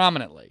fairly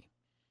prominently.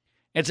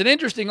 It's an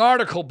interesting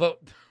article, but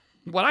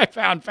what I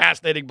found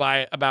fascinating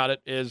about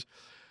it is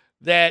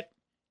that,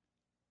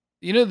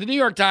 the New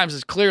York Times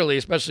has clearly,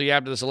 especially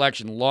after this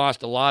election,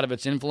 lost a lot of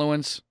its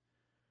influence.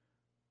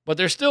 But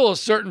there's still a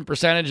certain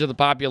percentage of the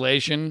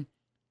population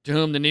to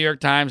whom the New York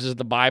Times is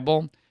the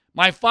Bible.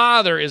 My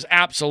father is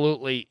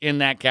absolutely in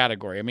that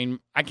category. I mean,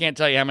 I can't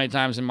tell you how many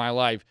times in my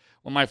life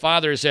when my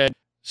father said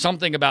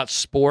something about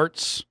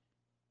sports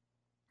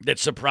that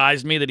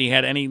surprised me that he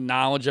had any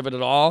knowledge of it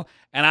at all.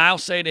 And I'll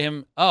say to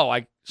him, so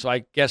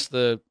I guess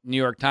the New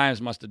York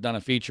Times must have done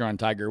a feature on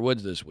Tiger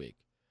Woods this week.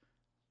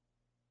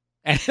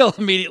 And he'll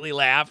immediately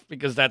laugh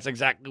because that's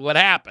exactly what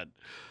happened.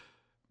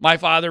 My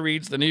father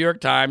reads the New York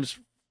Times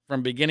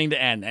from beginning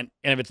to end. And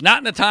if it's not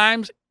in the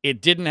Times, it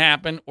didn't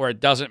happen or it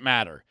doesn't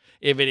matter.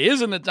 If it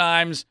is in the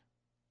Times,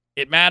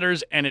 it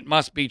matters and it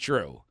must be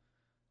true.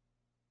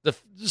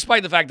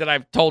 Despite the fact that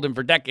I've told him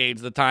for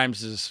decades the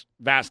Times is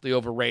vastly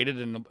overrated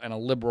and a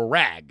liberal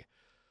rag.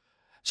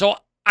 So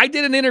I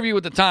did an interview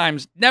with the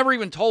Times, never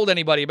even told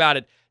anybody about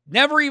it,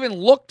 never even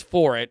looked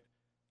for it,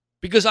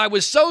 because I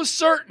was so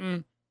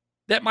certain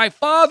that my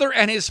father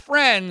and his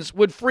friends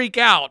would freak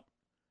out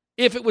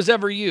if it was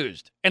ever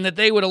used and that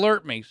they would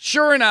alert me.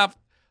 Sure enough,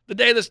 the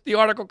day the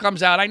article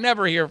comes out, I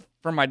never hear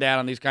from my dad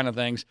on these kind of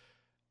things.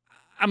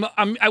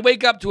 I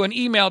wake up to an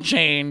email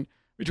chain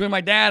between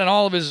my dad and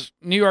all of his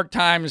New York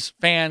Times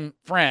fan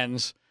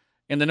friends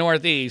in the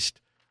Northeast,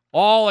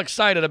 all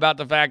excited about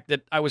the fact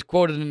that I was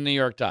quoted in the New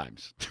York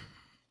Times.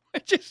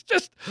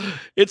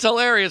 It's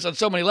hilarious on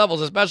so many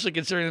levels, especially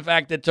considering the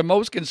fact that to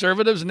most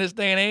conservatives in this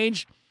day and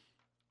age,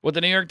 what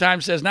the New York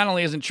Times says not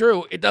only isn't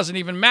true, it doesn't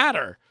even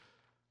matter.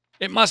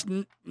 It must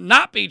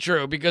not be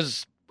true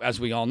because, as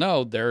we all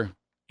know, they're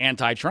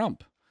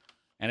anti-Trump.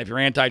 And if you're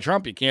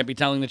anti-Trump, you can't be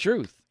telling the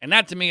truth. And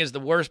that, to me, is the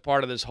worst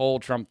part of this whole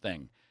Trump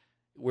thing.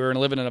 We're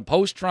living in a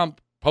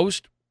post-Trump,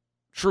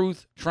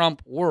 post-truth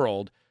Trump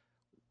world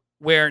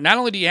where not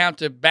only do you have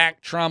to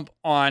back Trump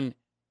on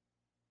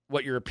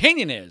what your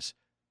opinion is,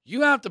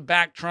 you have to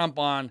back Trump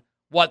on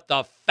what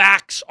the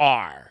facts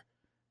are.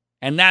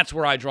 And that's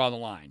where I draw the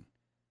line.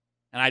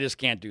 And I just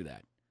can't do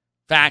that.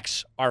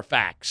 Facts are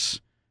facts.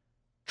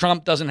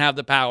 Trump doesn't have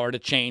the power to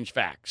change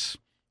facts.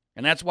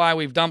 And that's why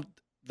we've dumped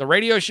the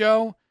radio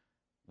show,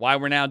 why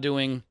we're now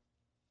doing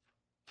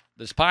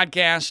this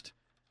podcast.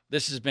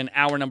 This has been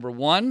hour number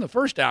 1, the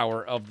first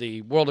hour of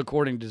the World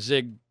According to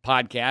Zig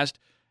podcast.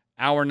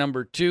 Hour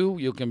number 2,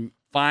 you can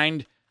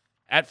find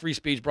at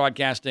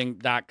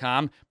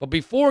freespeechbroadcasting.com. But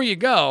before you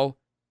go,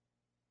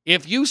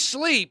 if you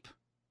sleep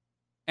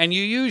and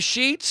you use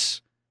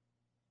sheets,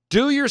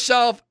 do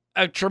yourself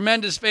a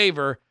tremendous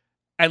favor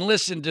and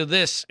listen to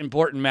this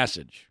important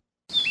message.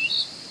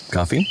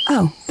 Coffee?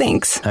 Oh,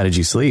 thanks. How did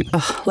you sleep?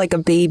 Ugh, like a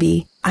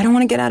baby. I don't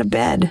want to get out of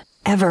bed.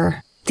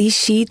 Ever. These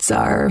sheets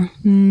are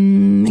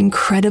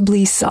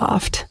incredibly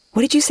soft.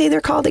 What did you say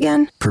they're called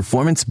again?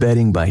 Performance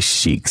bedding by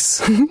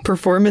Sheets.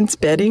 Performance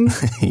bedding?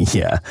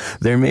 Yeah,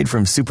 they're made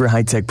from super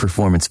high-tech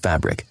performance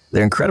fabric.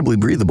 They're incredibly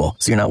breathable,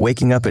 so you're not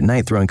waking up at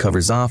night throwing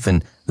covers off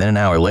and then an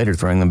hour later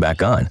throwing them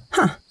back on.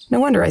 Huh, no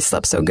wonder I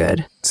slept so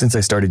good. Since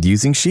I started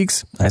using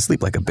Sheets, I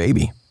sleep like a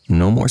baby.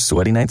 No more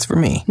sweaty nights for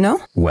me.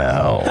 No?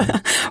 Well...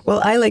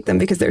 Well, I like them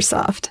because they're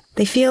soft.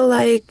 They feel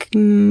like,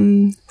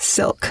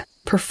 silk.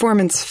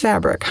 Performance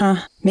fabric, huh?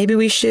 Maybe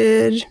we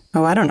should...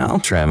 Oh, I don't know.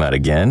 Try them out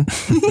again.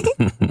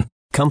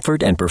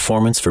 Comfort and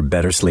performance for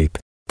better sleep.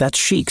 That's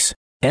Sheeks.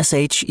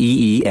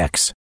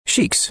 S-H-E-E-X.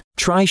 Sheeks.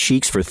 Try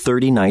Sheeks for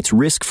 30 nights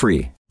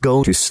risk-free.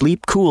 Go to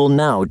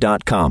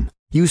sleepcoolnow.com.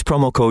 Use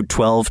promo code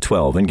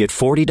 1212 and get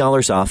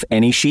 $40 off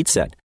any sheet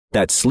set.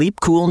 That's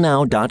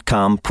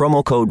sleepcoolnow.com,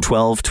 promo code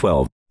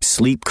 1212.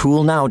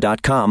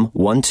 Sleepcoolnow.com,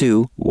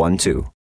 1212.